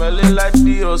 I'm smelling like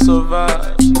Dio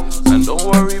Sauvage. And don't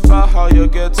worry about how you're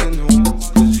getting home,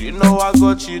 cause you know I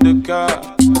got you the car.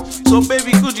 So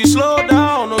baby, could you slow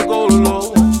down or go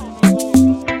low?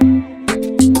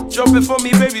 Drop it for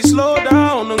me, baby, slow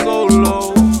down and go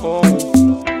low.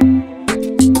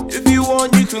 If you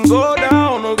want, you can go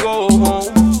down or go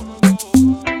home.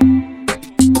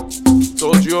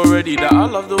 Told you already that I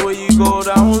love the way you go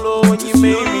down low when you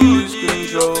make me lose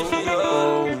control.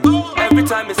 Every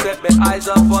time you set my eyes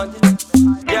up on you,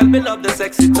 girl, me love the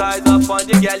sexy ties up on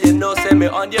you. Girl, you know, send me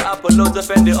on you, I put loads of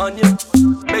Fendi on you.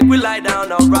 Make we lie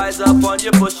down, I'll rise up on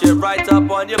you, push it right up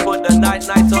on you, put the night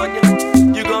on you.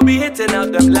 You gon' be hitting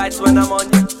out them lights when I'm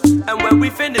on you. And when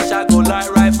we finish, I go lie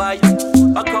right by you.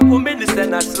 A couple minutes,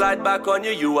 then I slide back on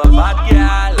you. You a bad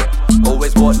girl,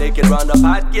 always walk naked round a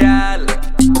hot girl.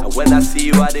 And when I see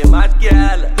you, I they mad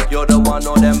girl. You're the one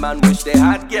all them man wish they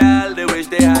had, girl. They wish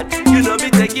they had. You know me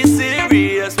take it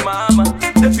serious, mama.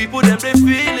 The people them they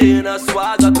feeling a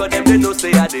swagger, cause them they know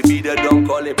say I they be the don't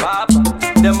call it papa.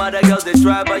 Them other girls they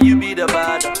try, but you be the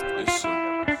bad. Listen,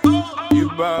 you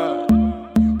bad,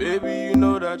 baby, you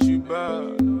know that you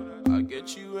bad. I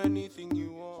get you anything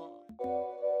you want.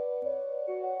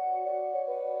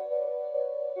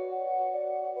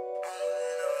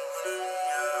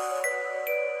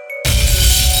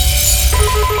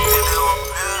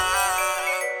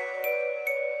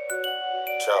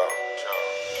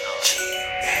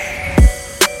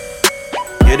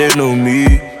 Yeah, they know me.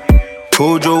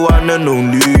 Kojo one and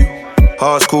only.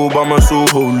 Heart's cold but my soul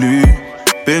holy.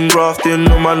 Been grafting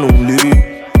on my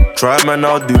lonely. Try man,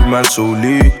 I'll do man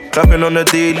solely. Clapping on the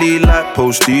daily like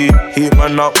posty. Heat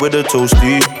man up with a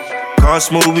toasty. Can't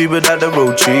smoke weed without the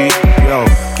road cheese. Yo,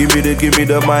 give me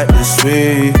the mic this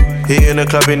way. Hitting the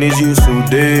club in these youths all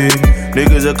day.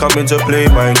 Niggas are coming to play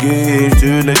my game.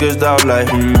 Two niggas down like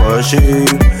but shit.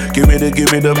 Give me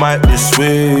the mic this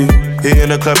way. Hitting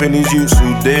the club in these youths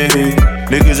all day.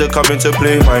 Niggas are coming to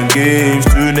play my games.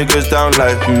 Two niggas down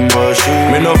like but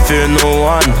shit. Me no fear no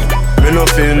one. Me no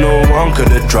fear no one. Cause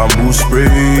the drum will spray.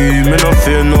 Me no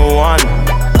fear no one.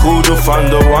 Cool to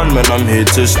find the one, man, I'm here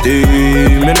to stay.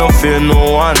 Me no fear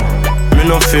no one. Me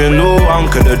no fear no one,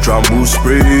 cause the drum will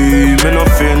spray. Me no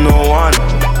fear no one.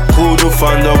 Cool to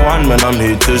find the one, man, I'm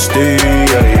here to stay.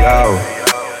 Yeah.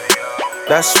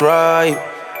 That's right.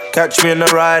 Catch me in the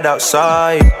ride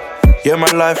outside. Yeah, my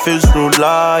life is real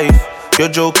life. you're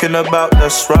joking about,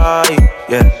 that's right.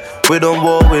 Yeah, we don't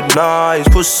war with knives.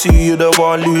 Pussy, you don't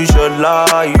want to lose your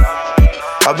life.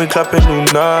 I've been clapping all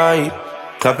night,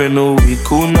 clapping all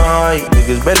week, all night.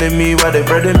 Niggas belling me while they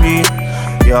breading me.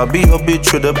 Yeah, I'll be your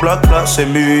bitch with the blood clots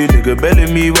in me. Nigga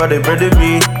belling me while they breading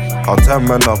me. I'll tie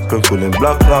man up and pull in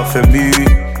blood clot for me.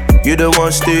 You don't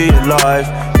want to stay alive.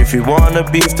 If you wanna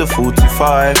beef the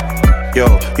 45,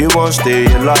 yo, you won't stay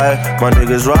alive. My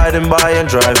niggas riding by and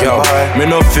driving by. Me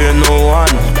no fear no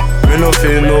one, me no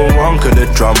fear no one. Cause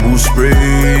the drum will spray.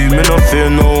 Me no fear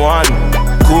no one.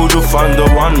 Cool to find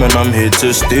the one, man, I'm here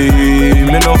to stay.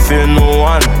 Me no fear no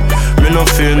one, me no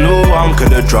fear no one. Cause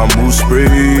the drum will spray.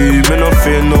 Me no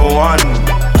fear no one.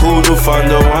 Cool to find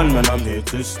the one, man, I'm here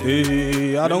to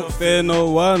stay. I don't fear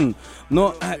no one.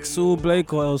 Not Axel,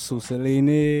 Blake, or else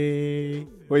Selene.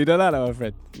 Well, you don't like that one,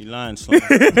 Fred? You lying, Slime.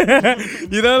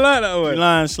 You don't like that one? You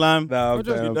lying, Slime. No,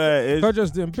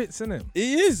 Kojo's doing bits, innit?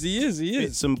 He is.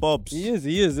 Bits and bobs. He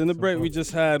is. In the break, we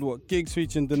just had Gigs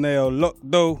featuring Deneo, Lock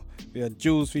Dough. We had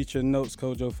Jules featuring Notes,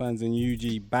 Kojo Fans, and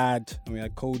UG Bad. And we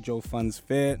had Kojo Fans,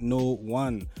 Fear No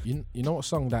One. You know what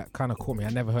song that kind of caught me? I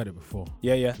never heard it before.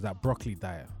 Yeah. That Broccoli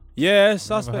Diet. Yeah,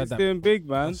 Suspect's doing big,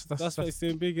 man. Suspect's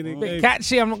doing big in the game.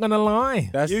 Catchy, I'm not gonna lie.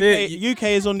 That's it. UK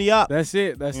is on the up. That's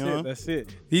it.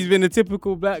 He's been a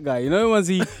typical black guy. You know, once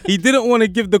he didn't want to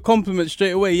give the compliment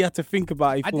straight away. He had to think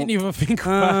about it. I didn't even think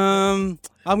about it.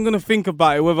 I'm gonna think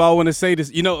about it whether I want to say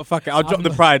this. You know what? Fuck it. I'll drop the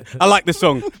pride. I like the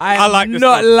song. I like the song.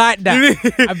 Not like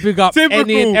that. I big up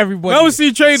any and everybody. I will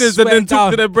see trainers and then talk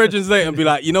to their brethren later and be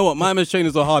like, you know what? My man's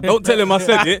trainers are hard. Don't tell him I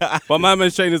said it, but my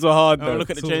man's trainers are hard.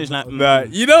 Look at the trainers like,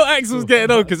 you know, Axel's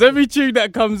getting on because every tune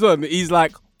that comes on, he's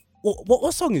like,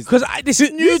 what song is this? Because this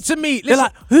is new to me. They're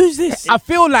like, who's this? I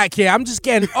feel like I'm just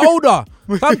getting older.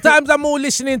 Sometimes I'm all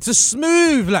listening to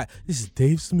Smooth. Like, this is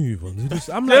Dave Smooth.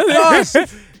 I'm like, yes.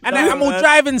 And then I'm all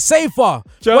driving safer.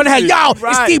 One head,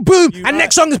 it's deep boom. And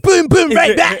next song is boom, boom,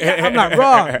 right back. I'm like,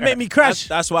 raw, make me crash.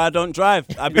 That's why I don't drive.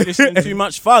 I've been listening too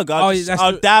much Thug.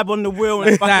 I'll dab on the wheel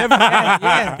and fuck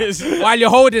everything. While you're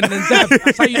holding and dab.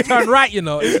 That's how you turn right, you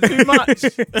know. It's too much.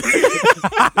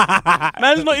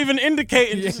 Man's not even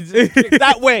indicating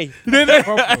that way.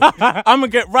 I'm going to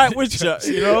get right with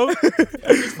you know?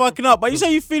 I'm just fucking up. But you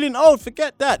say you're feeling old,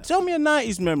 forget that. Tell me a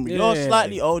 90s memory. You're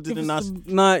slightly older than us.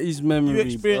 90s memory, you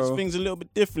experience things a little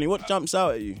bit differently. What jumps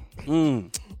out at you?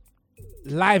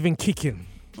 Live and kicking.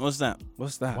 What's that?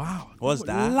 Wow. What's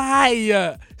that?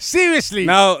 Liar. Seriously.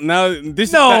 Now this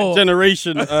is that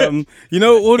generation. You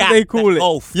know, what do they call it?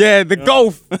 Golf. Yeah, the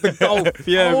golf. The golf.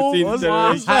 Yeah, between the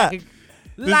What's that?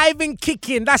 Live and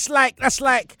kicking. That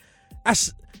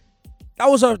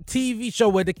was a TV show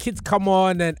where the kids come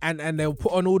on and they'll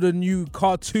put on all the new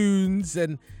cartoons,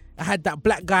 and I had that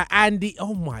black guy Andy.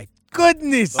 Oh my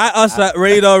goodness. At us at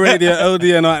Radar Radio LD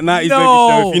and at 90s Baby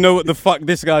Show, if you know what the fuck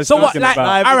this guy's talking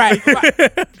about. All right.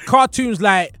 Cartoons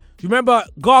like, you remember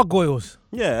Gargoyles?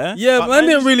 Yeah. Yeah, but I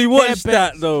didn't really watch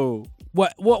that though.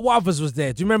 What others was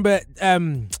there? Do you remember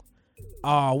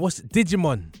what's it?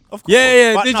 Digimon? Of course.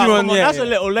 Yeah, but Digimon. No, that's a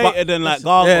little later than like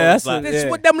Gargoyles. That's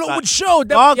what them lot would show.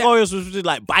 Gargoyles was just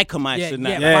like biker mice and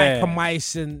that. Biker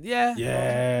mice and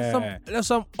there's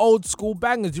some old school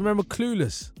bangers. Do you remember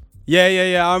Clueless?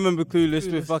 Yeah. I remember Clueless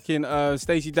with fucking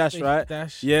Stacey Dash, right?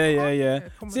 Yeah.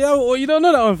 See, you don't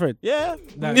know that one, Fred? Yeah.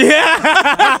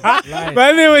 But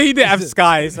anyway, he didn't have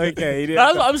Sky. It's okay.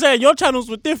 That's what I'm saying. Your channels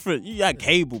were different. You had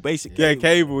cable, basically. Yeah,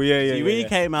 cable. Yeah. TV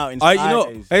came out in you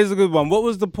know, here's a good one. What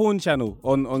was the porn channel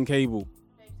on cable?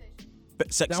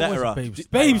 Etc.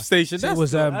 Babe Station. That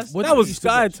was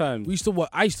Sky time. I used to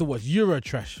watch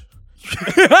Eurotrash.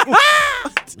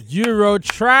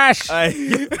 Eurotrash.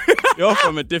 You're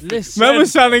from a different. Man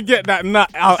was trying to get that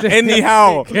nut out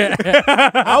anyhow.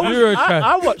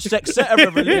 I watched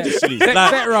Etc. religiously.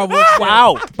 Etc. was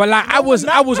wow. But like I was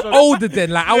older then.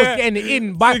 Like I was getting it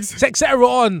in. By Etc.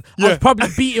 on, I was probably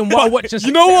beating while watching.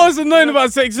 You know what was annoying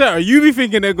about Etc? You be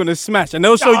thinking they're gonna smash, and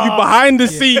they'll show you behind the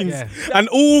scenes and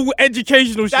all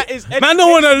educational shit. Man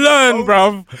don't want to learn,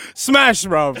 bruv. Smash,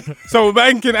 bruv. So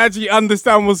man can actually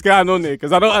understand what's going on here,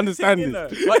 because I don't understand it.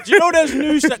 Like, do you know there's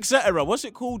news Etc? What's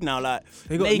it called now? Like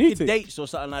Naked Dates or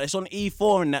something like that. It's on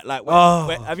E4 and that. Like,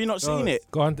 have you not seen it?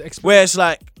 Go on to explain. Where it's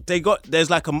like there's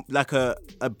like a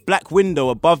black window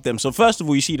above them. So first of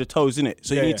all, you see the toes in it.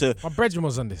 So you need to. My brethren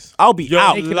was on this. I'll be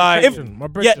out. My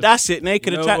brethren. That's it.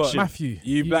 Naked Attraction. Matthew.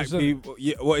 You black people.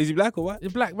 What is he, black or what?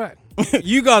 You're black.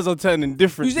 You guys are turning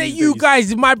different. You say these you days.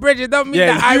 guys, my brother, don't mean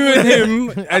Yeah, that I you would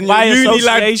and him and By your uni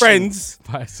like association. friends.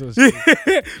 By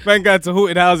association. Man going to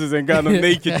haunted houses and going on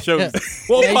naked shows.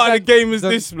 What Yeah, part of the game is so-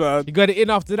 this, blood? You got it in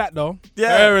after that though.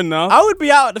 Fair enough. I would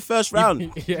be out at the first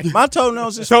round. Yeah. My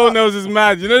toenails is Toenails is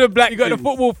mad. You know the black. You got the thing?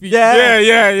 football feet. Yeah.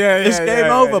 Yeah. It's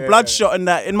game over. Bloodshot and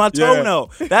that in my Yeah.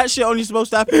 toenail. That shit only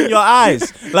supposed to happen in your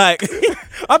eyes. Like,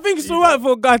 I think it's alright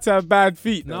for a guy to have bad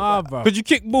feet. Nah, bro. Could you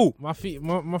kick ball? My feet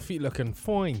looking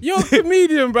fine. You're a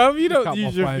comedian, bro. You Look don't at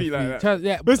use my your fine feet like that. Just-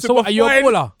 Yeah. Listen, So what, my are you a fine-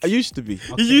 baller? I used to be.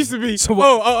 He used to be. So what-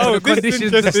 Oh, the this is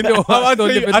conditions interesting. are still- I'll still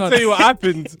living tell on. you what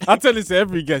happened. I'll tell this to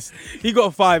every guest. He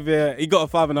got a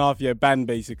 5.5-year ban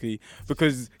basically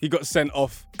because he got sent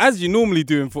off as you normally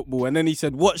do in football, and then he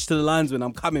said, "Watch to the linesman,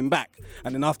 I'm coming back."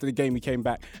 And then after the game, he came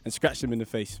back and scratched him in the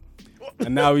face,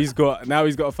 and now he's got a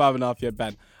 5.5-year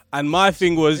ban. And my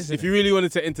thing was, if you really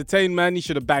wanted to entertain, man, you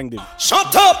should have banged him.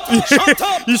 Shut up! Shut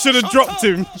up! You should have dropped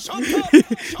him.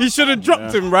 You should have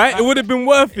dropped him, right? It would have been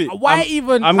worth it. Why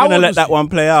even? I'm how gonna old let was that he? one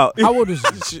play out. How old was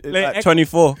he? Like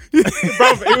 24. Bro,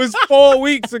 it was 4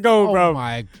 weeks ago, Oh bro.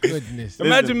 my goodness.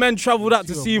 Imagine men travelled out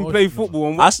to see him play football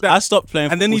and watch I that. stopped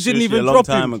playing And football then he didn't seriously even a long drop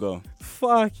time him. ago.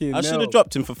 Fucking I should hell. have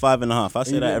dropped him for 5.5. I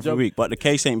say You that didn't every drop- week, but the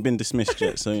case ain't been dismissed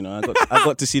yet. So I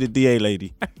got to see the DA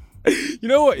lady. You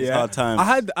know what? Yeah, hard times.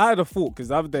 I had a thought because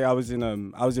the other day I was in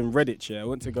Redditch. Yeah, I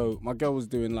went to go. My girl was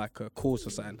doing like a course or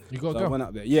something. You got a so I girl? went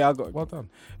up there. Yeah, I got. Well done.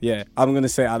 Yeah, I'm gonna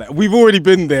say it out there. We've already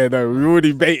been there though. We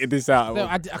already baited this out. No,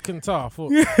 I can tell. I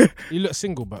thought you look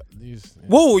single, but you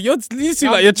Whoa, you seem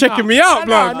like you're checking me out,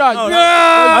 blood. No, Nah.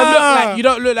 I look like you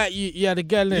don't look like you had a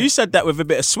girl in. You said that with a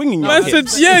bit of swing in your Man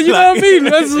hips. said, yeah, you know what I mean?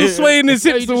 Man's just swaying his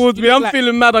Yeah, hips you just- towards you me. look I'm like-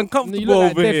 feeling mad You uncomfortable look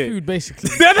like over dead here. food, basically.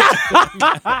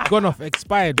 Gone off,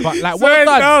 expired. But like, Swear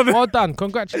well done, down. well done.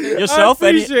 Congratulations. Yourself, I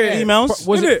any appreciate it. emails?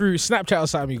 Was Innit? it through Snapchat or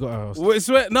something you got her? Wait,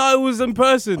 swear, no, it was in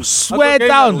person. Swear I got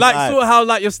down. Like, Right. sort of how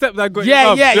like your stepdad got Yeah, your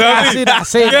mum. yeah, You know yeah, what I mean? see that, I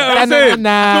see You get what I'm that. saying?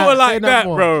 Nah, Sort of say like no that,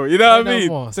 more. bro. You know Say what I no mean?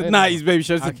 more. It's Say a no 90s baby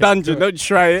show. It's a Okay, dungeon. good. Don't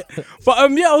try it.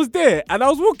 But yeah, I was there and I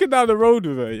was walking down the road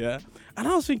with her, yeah. And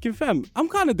I was thinking, fam, I'm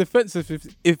kind of defensive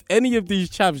if any of these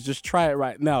chavs just try it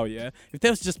right now, yeah? If they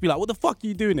was to just be like, what the fuck are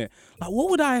you doing it? Like, what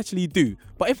would I actually do?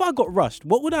 But if I got rushed,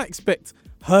 what would I expect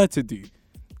her to do?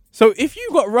 So if you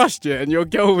got rushed, yeah, and your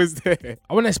girl was there,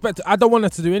 I wouldn't expect. I don't want her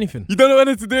to do anything. you don't want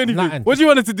her to do anything. Nothing. What do you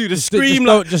want her to do? To scream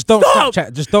just don't stop!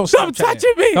 Snapchat. Just don't Stop Snapchat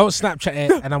touching it. me! Don't Snapchat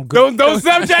it, and I'm good. Don't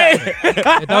Snapchat it!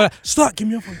 Yeah, don't- Start. Give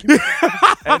me your phone. Give me your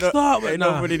phone. Start. Ain't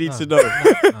Nah, nobody need nah, to know.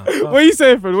 What are you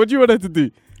saying, friend? What do you want her to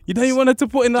do? You don't even want her to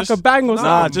put in like a bang or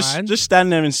Nah, something? just man. just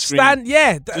stand there and scream. Stand.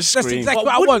 Yeah, that's scream. exactly But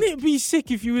what I want. wouldn't it be sick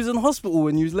if you was in hospital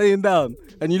and you was laying down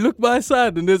and you look by her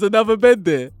side and there's another bed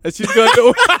there and she's got a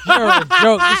little You're a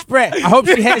joke. It's Brett. I hope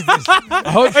she hears this.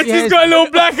 I hope and she she's hears got a this.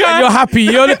 little black And eye. you're happy.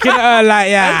 You're looking at her like,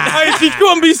 yeah. And she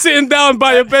couldn't be sitting down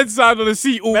by your bedside on a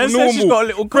seat all Ben says normal, she's got a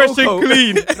little fresh and cocoa.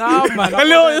 clean. No, man.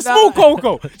 A small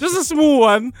cocoa, just a small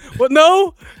one. But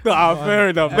no, fair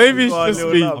enough. Maybe it's got a just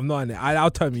little me. lump. I'm not in it.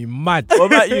 I'll turn me mad. What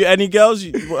about you? Any girls?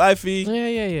 Wifey?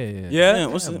 Yeah. Yeah.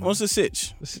 What's the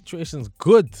sitch? The situation's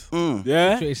good.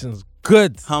 Yeah, Situation's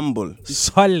good. Humble.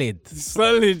 Solid.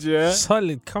 solid. Yeah,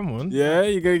 Solid. Come on. yeah.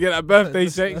 You're gonna get that birthday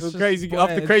That's sex or just crazy boys,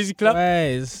 after crazy club.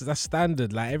 boys. That's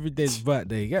standard. Like every day's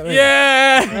birthday. Get me?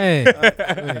 Yeah.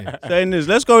 Hey. Saying this,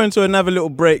 let's go into another little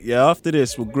break. Yeah. After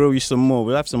this, we'll grill you some more.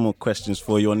 We'll have some more questions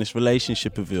for you on this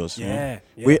relationship of yours. Yeah.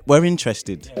 We're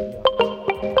interested.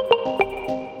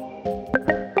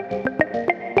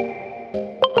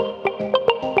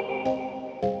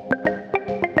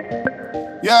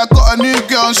 Yeah, I got a new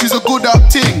girl and she's a good up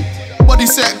ting. Body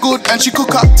set good and she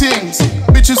cook up things.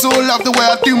 Bitches all love the way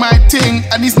I do my ting.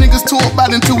 And these niggas talk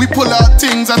bad until we pull out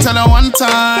things. I tell her one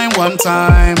time.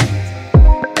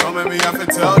 Don't make me have to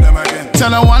tell them again.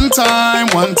 Tell her one time.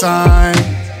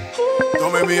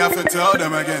 Don't make me have to tell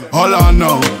them again. All I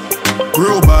know,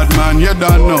 real bad man, you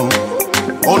don't know.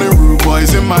 Only rude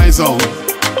boys in my zone.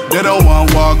 They don't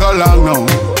want walk along, no.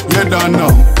 You don't know.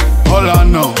 All I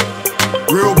know,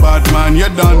 real bad man, you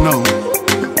don't know.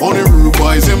 Only rude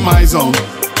boys in my zone.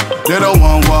 They don't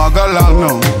want walk along,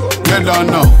 no. You don't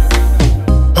know.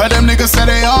 Heard them niggas say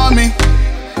they on me.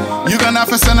 You gonna have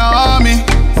to send an army.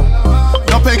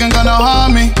 No pagan gonna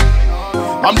harm me.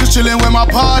 I'm just chilling with my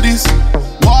parties.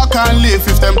 Walk and live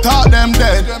if them talk them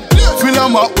dead. Fill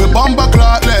them up with bomber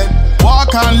clot lead.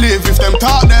 Walk and live if them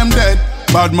talk them dead.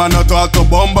 Bad man not talk to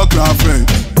bomber clot friend.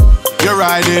 You're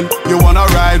riding, you wanna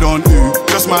ride on you.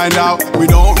 Just mind out, we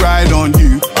don't ride on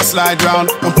you. I slide round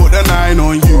and put the 9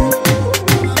 on you.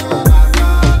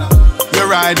 You're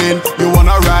riding, you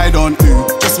wanna ride on you.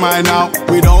 Just mind out,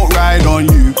 we don't ride on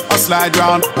you. I slide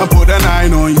round and put the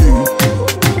 9 on you.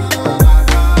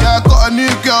 Yeah,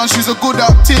 girl and she's a good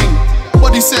up ting.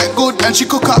 Body set good and she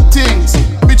cook up things.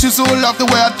 Bitches all love the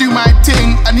way I do my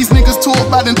thing. And these niggas talk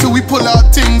bad until we pull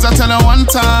out things. I tell her one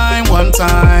time.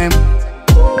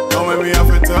 Don't make me have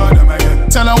to tell them again.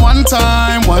 Tell her one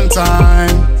time.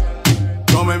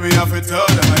 Don't make me have to tell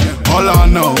them again. All I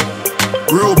know,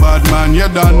 real bad man, you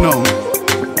don't know.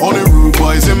 Only rude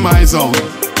boys in my zone.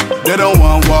 They don't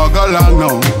want walk along,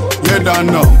 no. You don't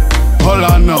know. All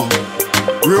I know,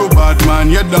 real bad man,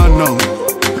 you don't know.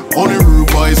 Only rude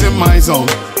boys in my zone.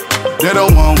 They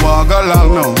don't want walk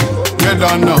along, no. You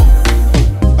don't know.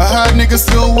 I heard niggas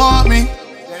still want me.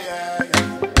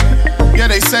 Yeah,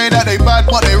 they say that they bad,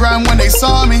 but they ran when they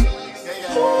saw me.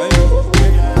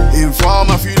 Inform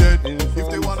if you dead. If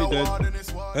they want to war, then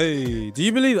it's war. Hey, do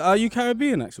you believe? Are you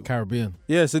Caribbean, Axel? Caribbean.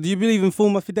 Yeah. So do you believe in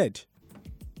former for dead?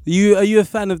 Are you a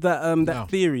fan of that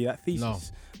theory, that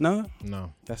thesis? No.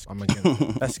 I'm against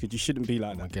it. That's good. You shouldn't be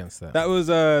like that. I'm against that. That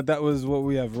was what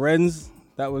we have. Renz.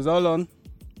 That was Olon.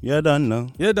 You don't know.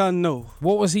 You don't know.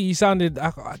 What was he? He sounded.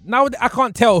 Now I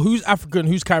can't tell who's African,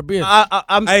 who's Caribbean. I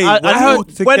heard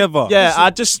together.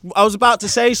 I was about to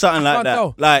say something like that.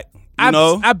 Tell. Like, you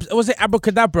know, was it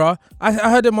Abracadabra? I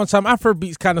heard him on some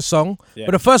Afrobeats kind of song. Yeah.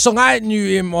 But the first song I knew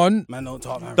him on, man, don't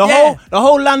talk. The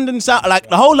whole London sound, like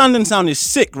the whole London sound is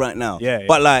sick right now. Yeah.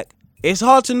 But like, it's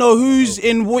hard to know who's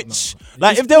in which.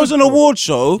 Like, if there was an award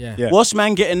show, what's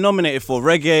man getting nominated for?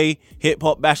 Reggae, hip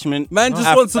hop, bashment. Man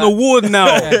just wants an award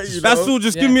now. That's all.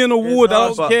 Just give me an award. I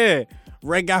don't care.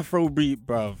 Reggae Afrobeat,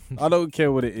 bruv. I don't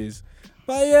care what it is.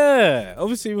 But yeah,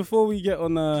 obviously before we get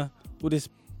on all this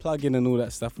plug-in and all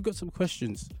that stuff, we've got some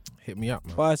questions. Hit me up,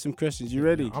 man. Fire some questions. You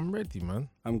ready? I'm ready, man.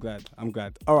 I'm glad.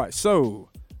 All right, so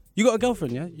you got a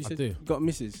girlfriend, yeah? You said do. You got a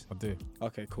missus? I do.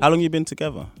 Okay, cool. How long you been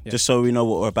together? Yeah. Just so we know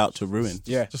what we're about to ruin.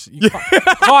 Yeah. You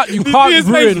can't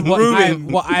ruin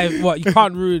what you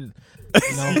can't ruin. You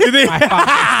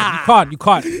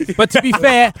can't. But to be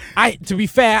fair, I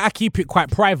keep it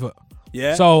quite private.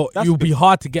 Yeah. So you'll be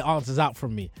hard to get answers out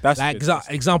from me. That's like good.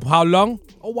 Example, how long?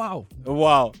 Oh wow.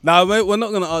 Now we're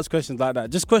not gonna ask questions like that.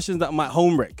 Just questions that might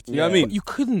home wreck. You know what I mean? You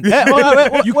couldn't.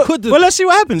 You couldn't. Well, let's see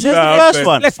what happens. Here's the first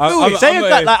one. Let's do it. Say a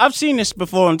guy, like I've seen this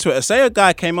before on Twitter. Say a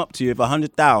guy came up to you with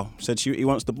 100,000, said he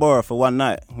wants to borrow for one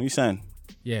night. What are you saying?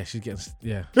 Yeah, she's getting.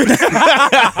 Yeah.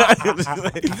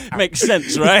 Makes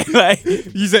sense, right? Like,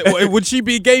 you said, would she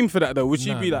be game for that though? Would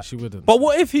she be like? She wouldn't. But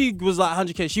what if he was like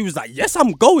 100k? She was like, yes,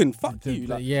 I'm going. Fuck you.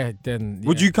 Like, then.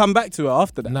 Would you come back to her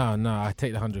after that? No, I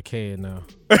take the 100k and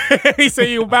he said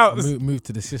you about move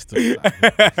to the system.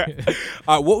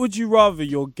 All right, what would you rather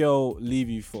your girl leave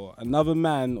you for? Another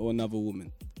man or another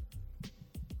woman?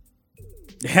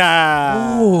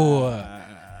 Yeah. Ooh.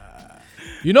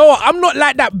 You know what? I'm not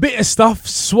like that bitter stuff.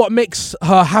 It's what makes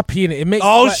her happy in it. It makes.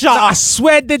 Shut up! I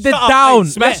swear they did down.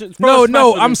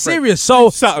 No, I'm serious.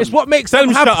 So it's what makes them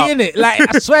happy in it.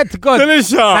 Like, I swear to God. Tell him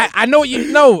shut up. Like, I know what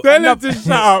you know. Tell him to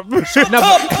shut up. Shut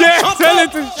up. Yeah, tell him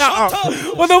to shut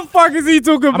up. What the fuck is he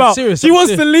talking about? Serious. She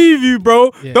wants to leave you, bro.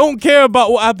 Yeah. Don't care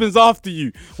about what happens after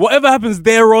you. Whatever happens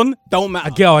thereon, don't matter.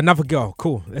 Another girl.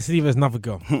 Cool. Let's leave it as another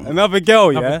girl. Another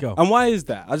girl, yeah. Another girl. And why is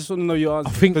that? I just want to know your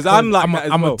answer. Because I'm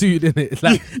a dude in it.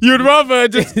 Like, you'd rather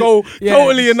just go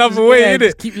totally another way, innit?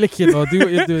 Just keep licking or do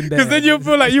what you're doing there. Because then you'll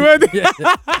feel like you heard it.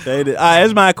 Alright,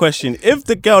 here's my question. If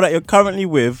the girl that you're currently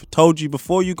with told you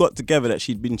before you got together that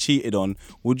she'd been cheated on,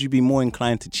 would you be more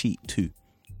inclined to cheat too?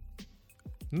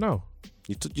 No.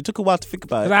 You took a while to think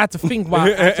about it. I had to think about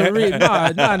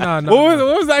it. No.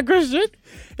 What was that question?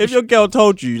 If your girl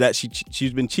told you that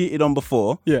she's been cheated on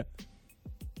before, yeah.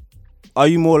 Are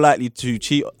you more likely to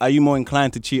cheat? Are you more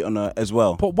inclined to cheat on her as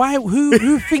well? But why?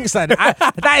 Who thinks that?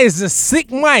 That is a sick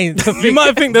mind. You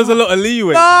might think there's a lot of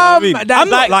leeway. No, I'm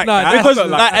not like that. Because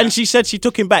and she said she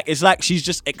took him back. It's like she's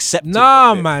just accepted.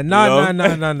 No, man. No.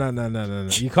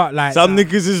 You can't like. Some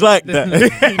niggas is like that.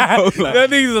 That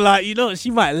niggas are like,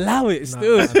 she might allow it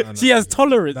still. No. She has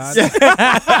tolerance.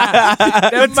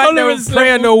 The tolerance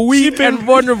pray on the weak and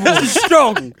vulnerable. She's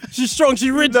strong. She's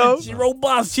rigid. She's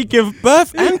robust. She give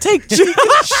birth and take shit.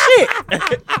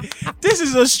 This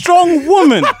is a strong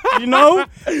woman,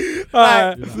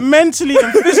 mentally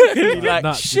and physically,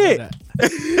 like shit.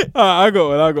 I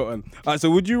got one. Alright,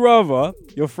 so would you rather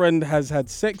your friend has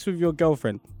had sex with your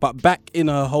girlfriend, but back in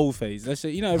her whole phase? Let's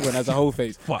say, everyone has a whole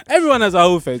phase. Everyone has a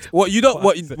whole phase. What you don't?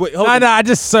 What? Wait, hold on. I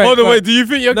just sorry. Hold on, wait. Do you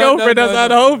think your girlfriend has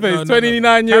had a whole phase?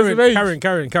 29 years of age.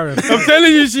 Karen. I'm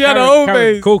telling you, she had a whole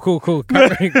phase. Cool.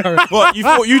 Karen. What? You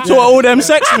thought you taught all them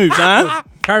sex moves, huh?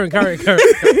 Karen.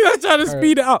 You're trying to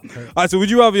speed it up. Alright, so would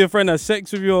you rather your friend have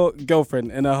sex with your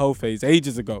girlfriend in her whole phase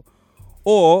ages ago,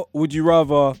 or would you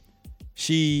rather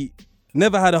she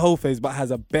never had a whole phase, but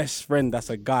has a best friend that's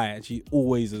a guy, and she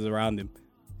always is around him,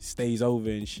 stays over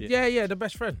and shit. Yeah, the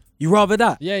best friend. You rather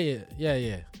that? Yeah.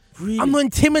 Really? I'm not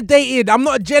intimidated. I'm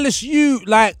not a jealous you.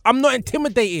 Like, I'm not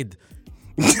intimidated.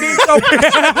 He looked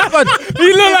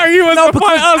like he was to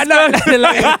fight us.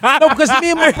 No, because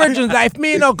me and my friends, like, if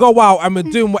me and her go out and we're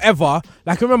doing whatever,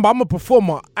 like, remember, I'm a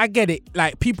performer. I get it.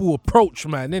 Like, people approach,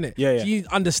 man, innit? Yeah. So you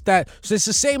understand. So it's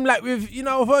the same, like, with, you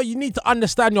know, her, you need to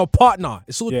understand your partner.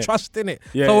 It's all trust, innit?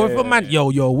 Yeah, so yeah, if a man,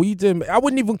 yo, what you doing? I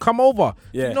wouldn't even come over.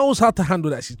 Yeah. He knows how to handle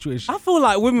that situation. I feel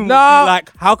like women would be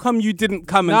like, how come you didn't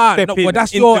come and step in? Well,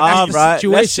 that's your right.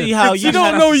 situation. Let's see how you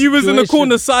don't know you was in the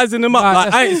corner sizing him up.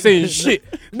 Like, I ain't saying shit.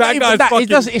 That guy's fucking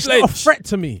it's not a threat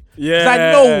to me.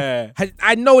 Yeah.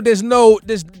 I know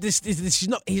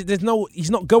he's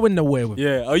not going nowhere with it.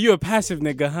 Yeah. Are you a passive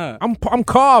nigga, huh? I'm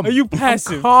calm. Are you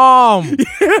passive? I'm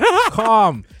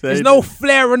calm. There's no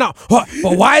flaring up. But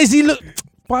why is he look?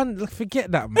 Man,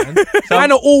 forget that, man.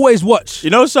 Man, always watch. You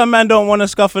know, some man don't want to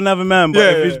scuff another man, but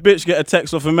if his bitch get a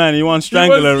text off a man, he want to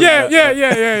strangle her.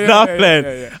 Yeah. Nah, I'm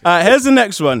playing. Alright, here's the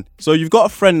next one. So you've got a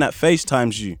friend that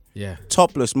FaceTimes you. Yeah.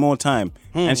 Topless more time.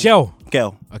 And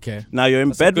Girl. Okay. Now you're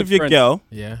in bed with your friend. girl.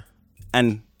 Yeah.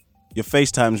 And your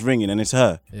FaceTime's ringing and it's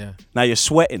her. Yeah. Now you're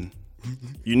sweating.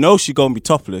 You know she gonna be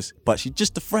topless, but she's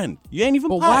just a friend. You ain't even.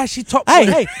 But why is she topless?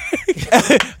 Hey.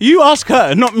 You ask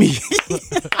her, not me.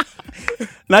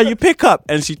 Now you pick up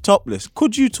and she's topless.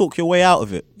 Could you talk your way out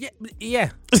of it?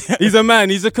 Yeah. He's a man.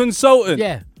 He's a consultant.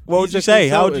 Yeah. What would you say?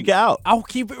 How would you get out? I'll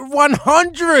keep it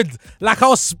 100. Like,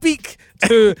 I'll speak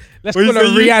to, let's call her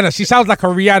Rihanna. She sounds like a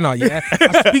Rihanna, yeah?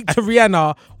 I speak to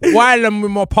Rihanna while I'm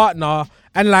with my partner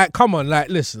and, like, come on, like,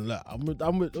 listen, look,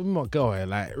 I'm with my girl here,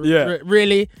 like,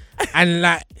 really? And,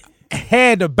 like,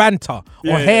 hear the banter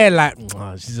or hear, like,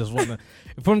 she just want to.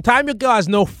 From the time your girl has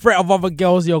no threat of other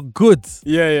girls, you're good.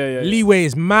 Yeah. Leeway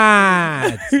is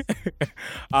mad.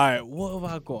 All right, what have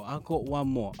I got? I got one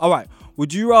more. All right,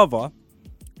 would you rather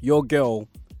your girl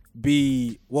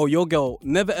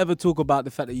never ever talk about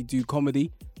the fact that you do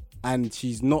comedy and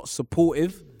she's not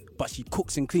supportive, but she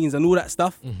cooks and cleans and all that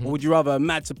stuff? Mm-hmm. Or would you rather a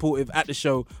mad supportive at the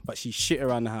show, but she's shit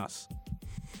around the house?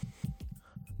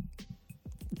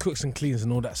 Cooks and cleans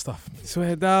and all that stuff.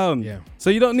 Swear down. Yeah. So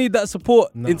you don't need that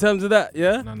support in terms of that,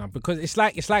 yeah? No, because it's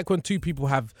like when two people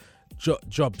have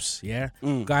jobs, yeah?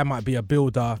 Guy might be a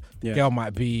builder, girl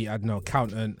might be, I don't know,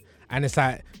 accountant. And it's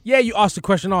like, you ask the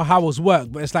question, how was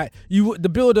work? But it's like, the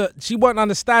builder, she won't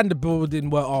understand the building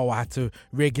work. I had to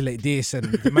regulate this, and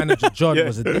the manager, John,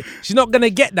 was a dick. She's not going to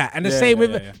get that. And the same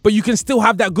with, but you can still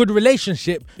have that good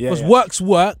relationship, because work's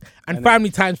work, and family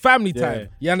time's family time.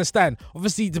 You understand?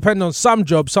 Obviously, depending on some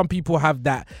jobs, some people have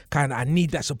that kind of, I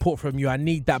need that support from you, I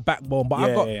need that backbone. But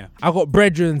I got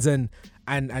brethrens and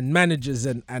managers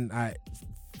and I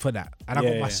for that. And I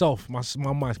got myself. My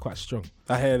mind's quite strong.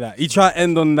 I hear that. He try to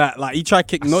end on that. Like, he try to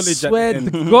kick knowledge I swear at the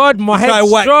end. to God, my head's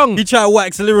strong. He try to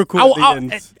wax lyrical at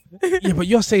the end. Yeah, but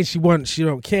you're saying she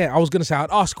don't care. I was going to say, I'd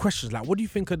ask questions like, what do you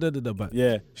think of da-da-da? But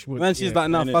she's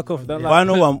like, nah, fuck off.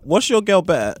 Final one. What's your girl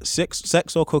better,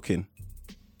 sex or cooking?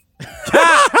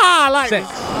 Like sex.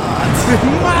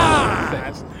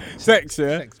 Sex,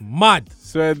 yeah? Sex, mad.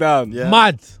 Swear down. Yeah.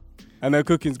 Mad. And her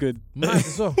cooking's good. Mad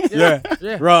as well. Yeah.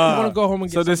 Right. You want to go home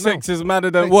and get so some the sex now. is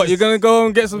madder than what? You're going to go home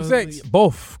and get some sex?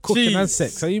 Both. Cooking and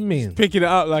sex. What do you mean? Picking it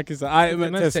out like it's an item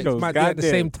at Tesco's. Might be at the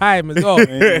same time as well.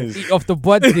 Eat off the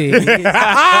body. Eat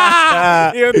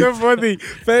off the body.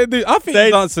 I think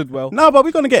he answered well. No, but we're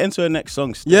going to get into the next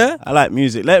song still. Yeah? I like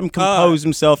music. Let him compose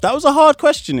himself. That was a hard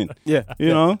questioning. Yeah. You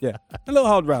know? Yeah. A little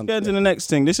hard round. Get into the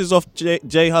next thing. This is off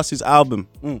J Huss's album,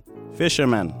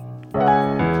 Fisherman.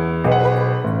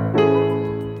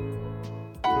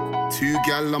 Two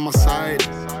gal on my side,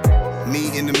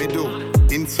 me in the middle.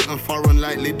 In something foreign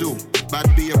like Lidl.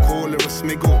 Bad be a call or a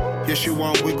smiggle. Yes, you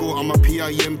want wiggle. I'm a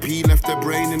PIMP, left the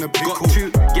brain in a pickle. Got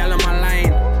two gal on my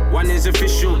line, one is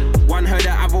official. One heard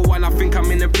the other one, I think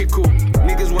I'm in a pickle.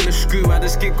 Niggas wanna screw out the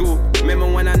skiggle.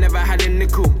 Remember when I never had a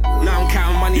nickel? Now I'm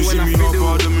counting money when I fiddle.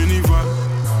 You see me the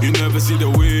minivan. You never see the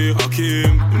way I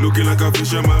came. Looking like a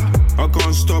fisherman. I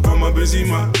can't stop, I'm a busy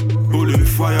man. Holding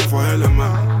fire for hell,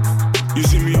 man. You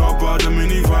see me hop out the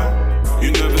minivan.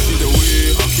 You never see the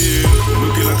way I came.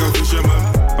 Looking like a fisherman.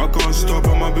 I can't stop,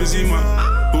 I'm a busy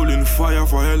man. Holding fire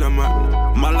for hell,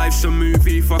 man. My life's a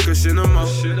movie, fuck a cinema.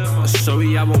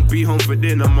 Sorry, I won't be home for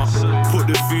dinner, ma. Put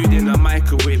the food in the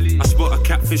microwave. I spot a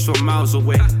catfish from miles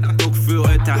away. Dog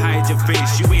filter to hide your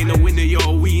face. You ain't a winner, you're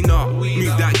a wiener.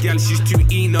 Move that girl, she's too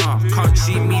eager. Can't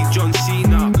see me, John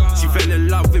Cena. She fell in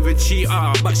love with a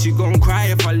cheater, but she gon' cry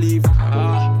if I leave.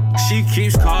 She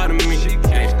keeps calling me.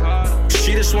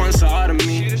 She just wants out of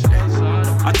me.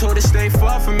 I I told her stay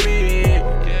far from me.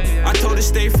 I told her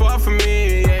stay far from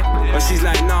me. But she's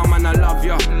like, nah man, I love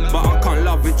ya, but I can't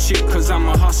love a chick cause I'm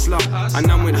a hustler.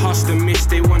 And I'm with Hustler Miss,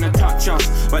 they wanna touch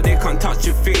us, but they can't touch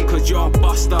a thing cause you're a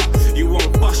buster. You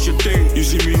won't bust your thing. You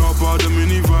see me hop out the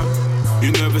minivan,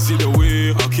 you never see the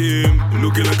way I came.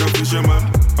 Looking like a fisherman,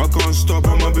 I can't stop,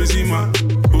 I'm a busy man.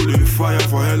 Holding fire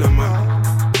for hella man.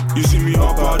 You see me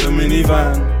hop out the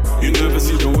minivan, you never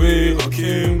see the way I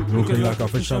came. Looking like a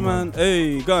fisherman.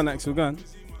 Hey, go on, Axel, go on.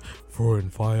 Throwing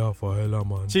fire for hella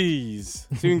man. Jeez,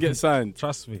 soon get signed.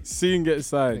 Trust me. Soon get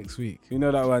signed. Next week. You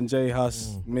know that one, J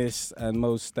Hus, Miss, and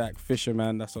Mo Stack,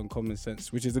 Fisherman. That's on Common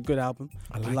Sense, which is a good album.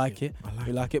 I like it.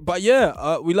 We like it. But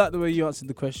yeah, we like the way you answered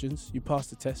the questions. You passed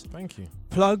the test. Thank you.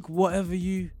 Plug whatever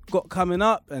you got coming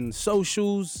up and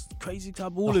socials, Crazy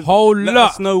Club, all of it. Whole Let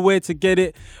lot. us know where to get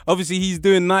it. Obviously, he's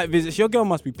doing night visits. Your girl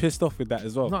must be pissed off with that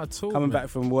as well. Not at all. Coming mate. back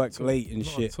from work late and Not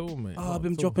shit. at all, mate. Oh, Not I've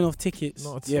been at dropping off tickets.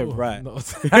 Not at Yeah, all. right. Not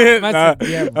at all. Massive,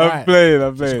 yeah, right. I'm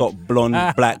playing. She's got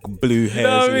blonde, black, blue hairs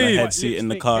what I in mean? the head seat in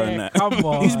the car and that. Come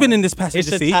on. Who's been in this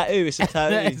passenger seat? It's a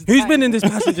tattoo. Who's been in this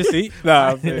passenger seat?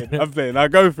 Nah, I'm playing. I'll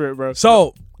go for it, bro.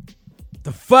 So,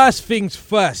 the first things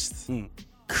first.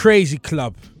 Crazy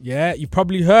Club. Yeah, you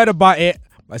probably heard about it.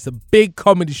 But it's a big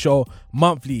comedy show,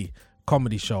 monthly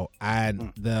comedy show,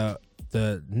 and the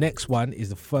next one is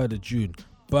the 3rd of June,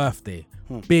 birthday.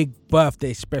 Big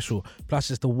birthday special. Plus,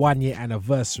 it's the 1-year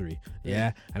anniversary.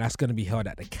 Yeah, and that's going to be held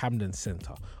at the Camden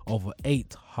Centre. Over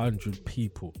 800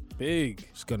 people. Big.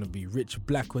 It's going to be Richard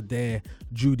Blackwood there,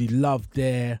 Judy Love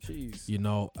there. Jeez. You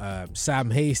know,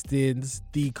 Sam Hastings,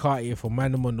 D. Cartier from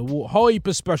Man on the Wall. Whole heap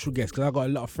of special guests because I got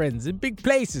a lot of friends in big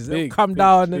places. They'll come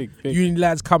down, and Uni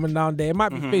lads coming down there. It might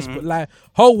be Facebook Live,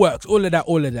 whole works, all of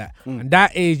that. And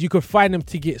that is, you can find them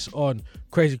tickets on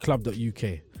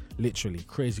crazyclub.uk. Literally,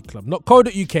 Crazy Club. Not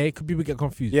co.uk, because people get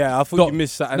confused. Yeah, I thought you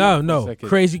missed that. No,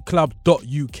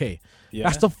 crazyclub.uk. Yeah.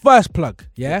 That's the first plug,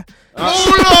 yeah? Say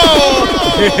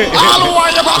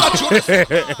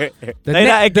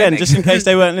that again, just in case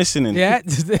they weren't listening. Yeah,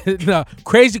 no,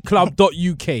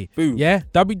 crazyclub.uk. Boom. Yeah,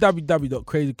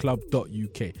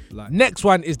 www.crazyclub.uk. Next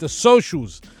one is the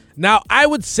socials. Now, I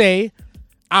would say,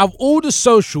 out of all the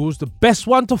socials, the best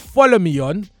one to follow me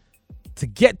on, to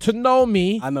get to know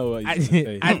me, I know what you're gonna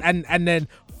say. and then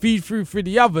feed through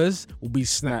the others will be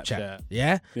Snapchat.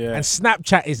 Yeah? And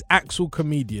Snapchat is Axel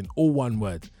Comedian, all one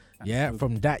word. Yeah,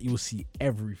 from that you'll see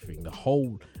everything, the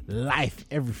whole life,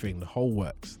 everything, the whole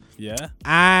works. Yeah.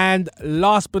 And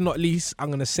last but not least,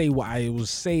 I'm gonna say what I was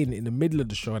saying in the middle of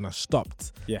the show and I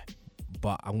stopped. Yeah.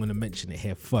 But I'm gonna mention it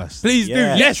here first. Please do.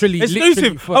 Literally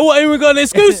Exclusive. first. Oh, what? Here we got an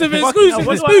exclusive. Here we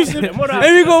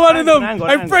got one of them.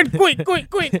 Hey, Fred, quick. What the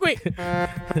fuck is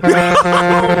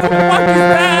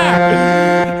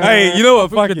that? Hey, you know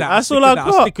what? Fuck it. That's all I got.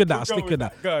 I'll stick with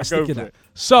that.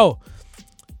 So,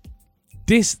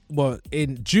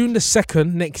 in June the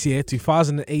 2nd next year,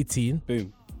 2018,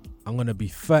 boom, I'm gonna be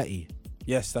 30.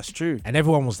 Yes, that's true. And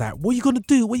everyone was like, what are you going to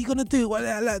do? What,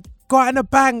 go out in a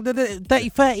bang,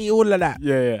 30, all of that.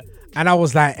 Yeah. And I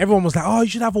was like, everyone was like, oh, you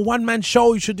should have a one-man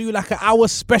show. You should do like an hour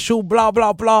special, blah,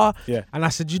 blah, blah. Yeah. And I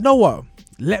said, you know what?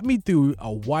 Let me do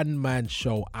a one-man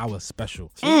show hour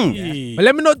special. Yeah. But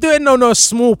let me not do it in no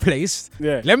small place.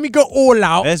 Yeah. Let me go all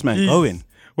out. Where's man going?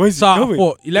 Where's so going? I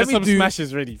thought, let me do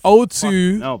smashes ready.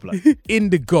 O2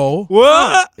 Indigo.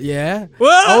 What? Yeah.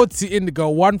 What? O2 Indigo,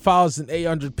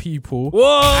 1,800 people.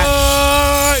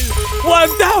 What?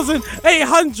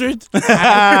 1,800?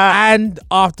 and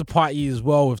after party as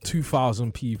well with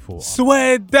 2,000 people.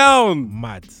 Swear down.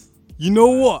 Mad. You know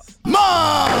what?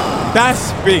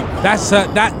 That's big.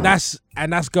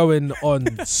 That's going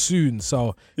on soon.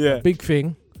 So yeah, big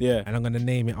thing. Yeah, and I'm gonna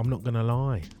name it. I'm not gonna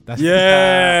lie. That's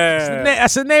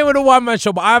that's the name of the one man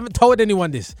show. But I haven't told anyone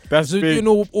this. That's so big. You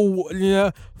know, all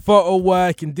photo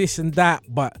work and this and that.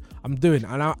 But I'm doing,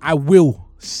 and I will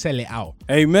sell it out.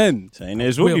 Amen.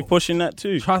 We'll be pushing that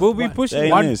too. We'll be pushing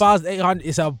 1,800.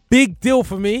 It's a big deal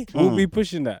for me. We'll be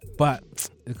pushing that. But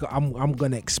I'm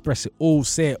gonna express it all,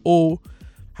 say it all.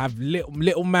 Have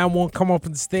little man won't come up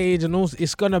on the stage and also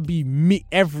it's gonna be me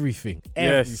everything.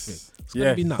 Yes. It's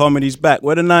gonna be nuts. Comedy's back.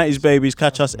 We're the 90s babies.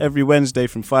 Catch us every Wednesday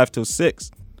from 5 till 6.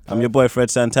 I'm your boy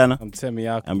Fred Santana. I'm Temi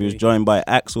Alchemy. And we was joined by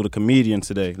Axel the comedian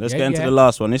today. Let's get into the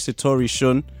last one. This is Tori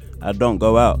Shun. I Don't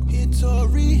Go Out.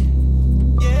 Hitori,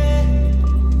 yeah.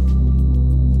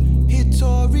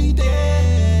 Hitori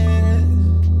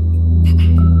dance.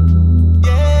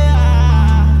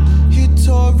 Yeah.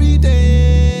 Hitori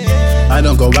dance. I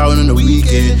don't go out on the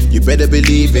weekend, you better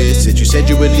believe it. Since you said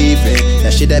you were leaving,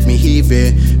 that shit had me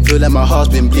heaving. Feel like my heart's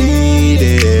been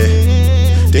bleeding.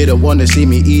 They don't wanna see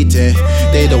me eating.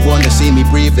 They don't wanna see me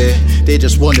breathe it. They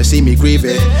just wanna see me grieve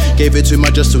it. Gave it too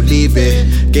much just to leave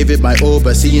it. Gave it my all,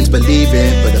 but seeing's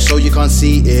believing. But the show you can't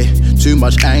see it. Too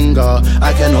much anger,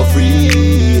 I cannot free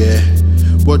it.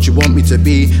 What you want me to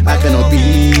be, I cannot be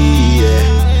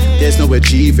it. There's no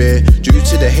achieving. Due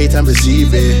to the hate I'm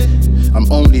receiving,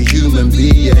 I'm only human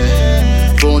being.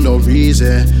 For no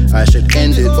reason, I should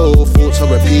end it. All thoughts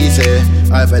are appeasing.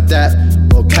 Either that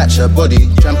or catch a body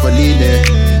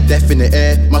trampoline. Death in the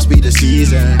air, must be the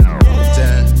season.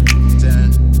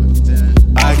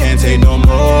 I can't take no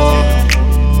more.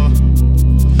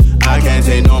 I can't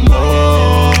take no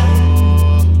more.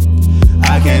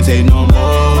 I can't take no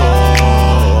more.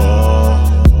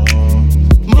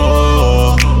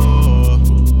 More.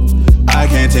 I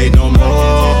can't take no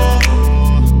more.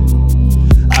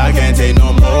 I can't take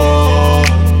no more.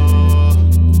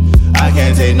 I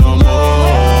can't take no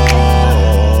more.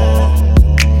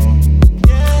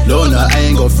 Loner, I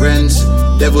ain't got friends.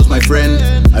 Devil's my friend.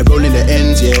 I roll in the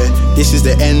ends, yeah. This is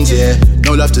the end, yeah.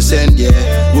 No love to send, yeah.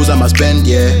 Rules I must bend,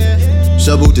 yeah.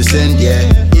 Shovel descend, yeah.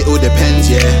 It all depends,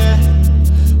 yeah.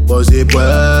 Was it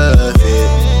worth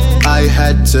it? I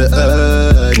had to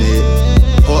earn it.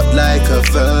 Hot like a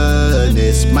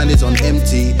furnace. Mine is on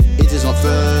empty, it is not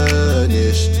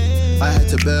furnished. I had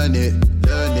to burn it,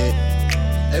 learn it.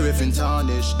 Everything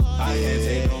tarnished. I can't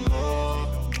take no more.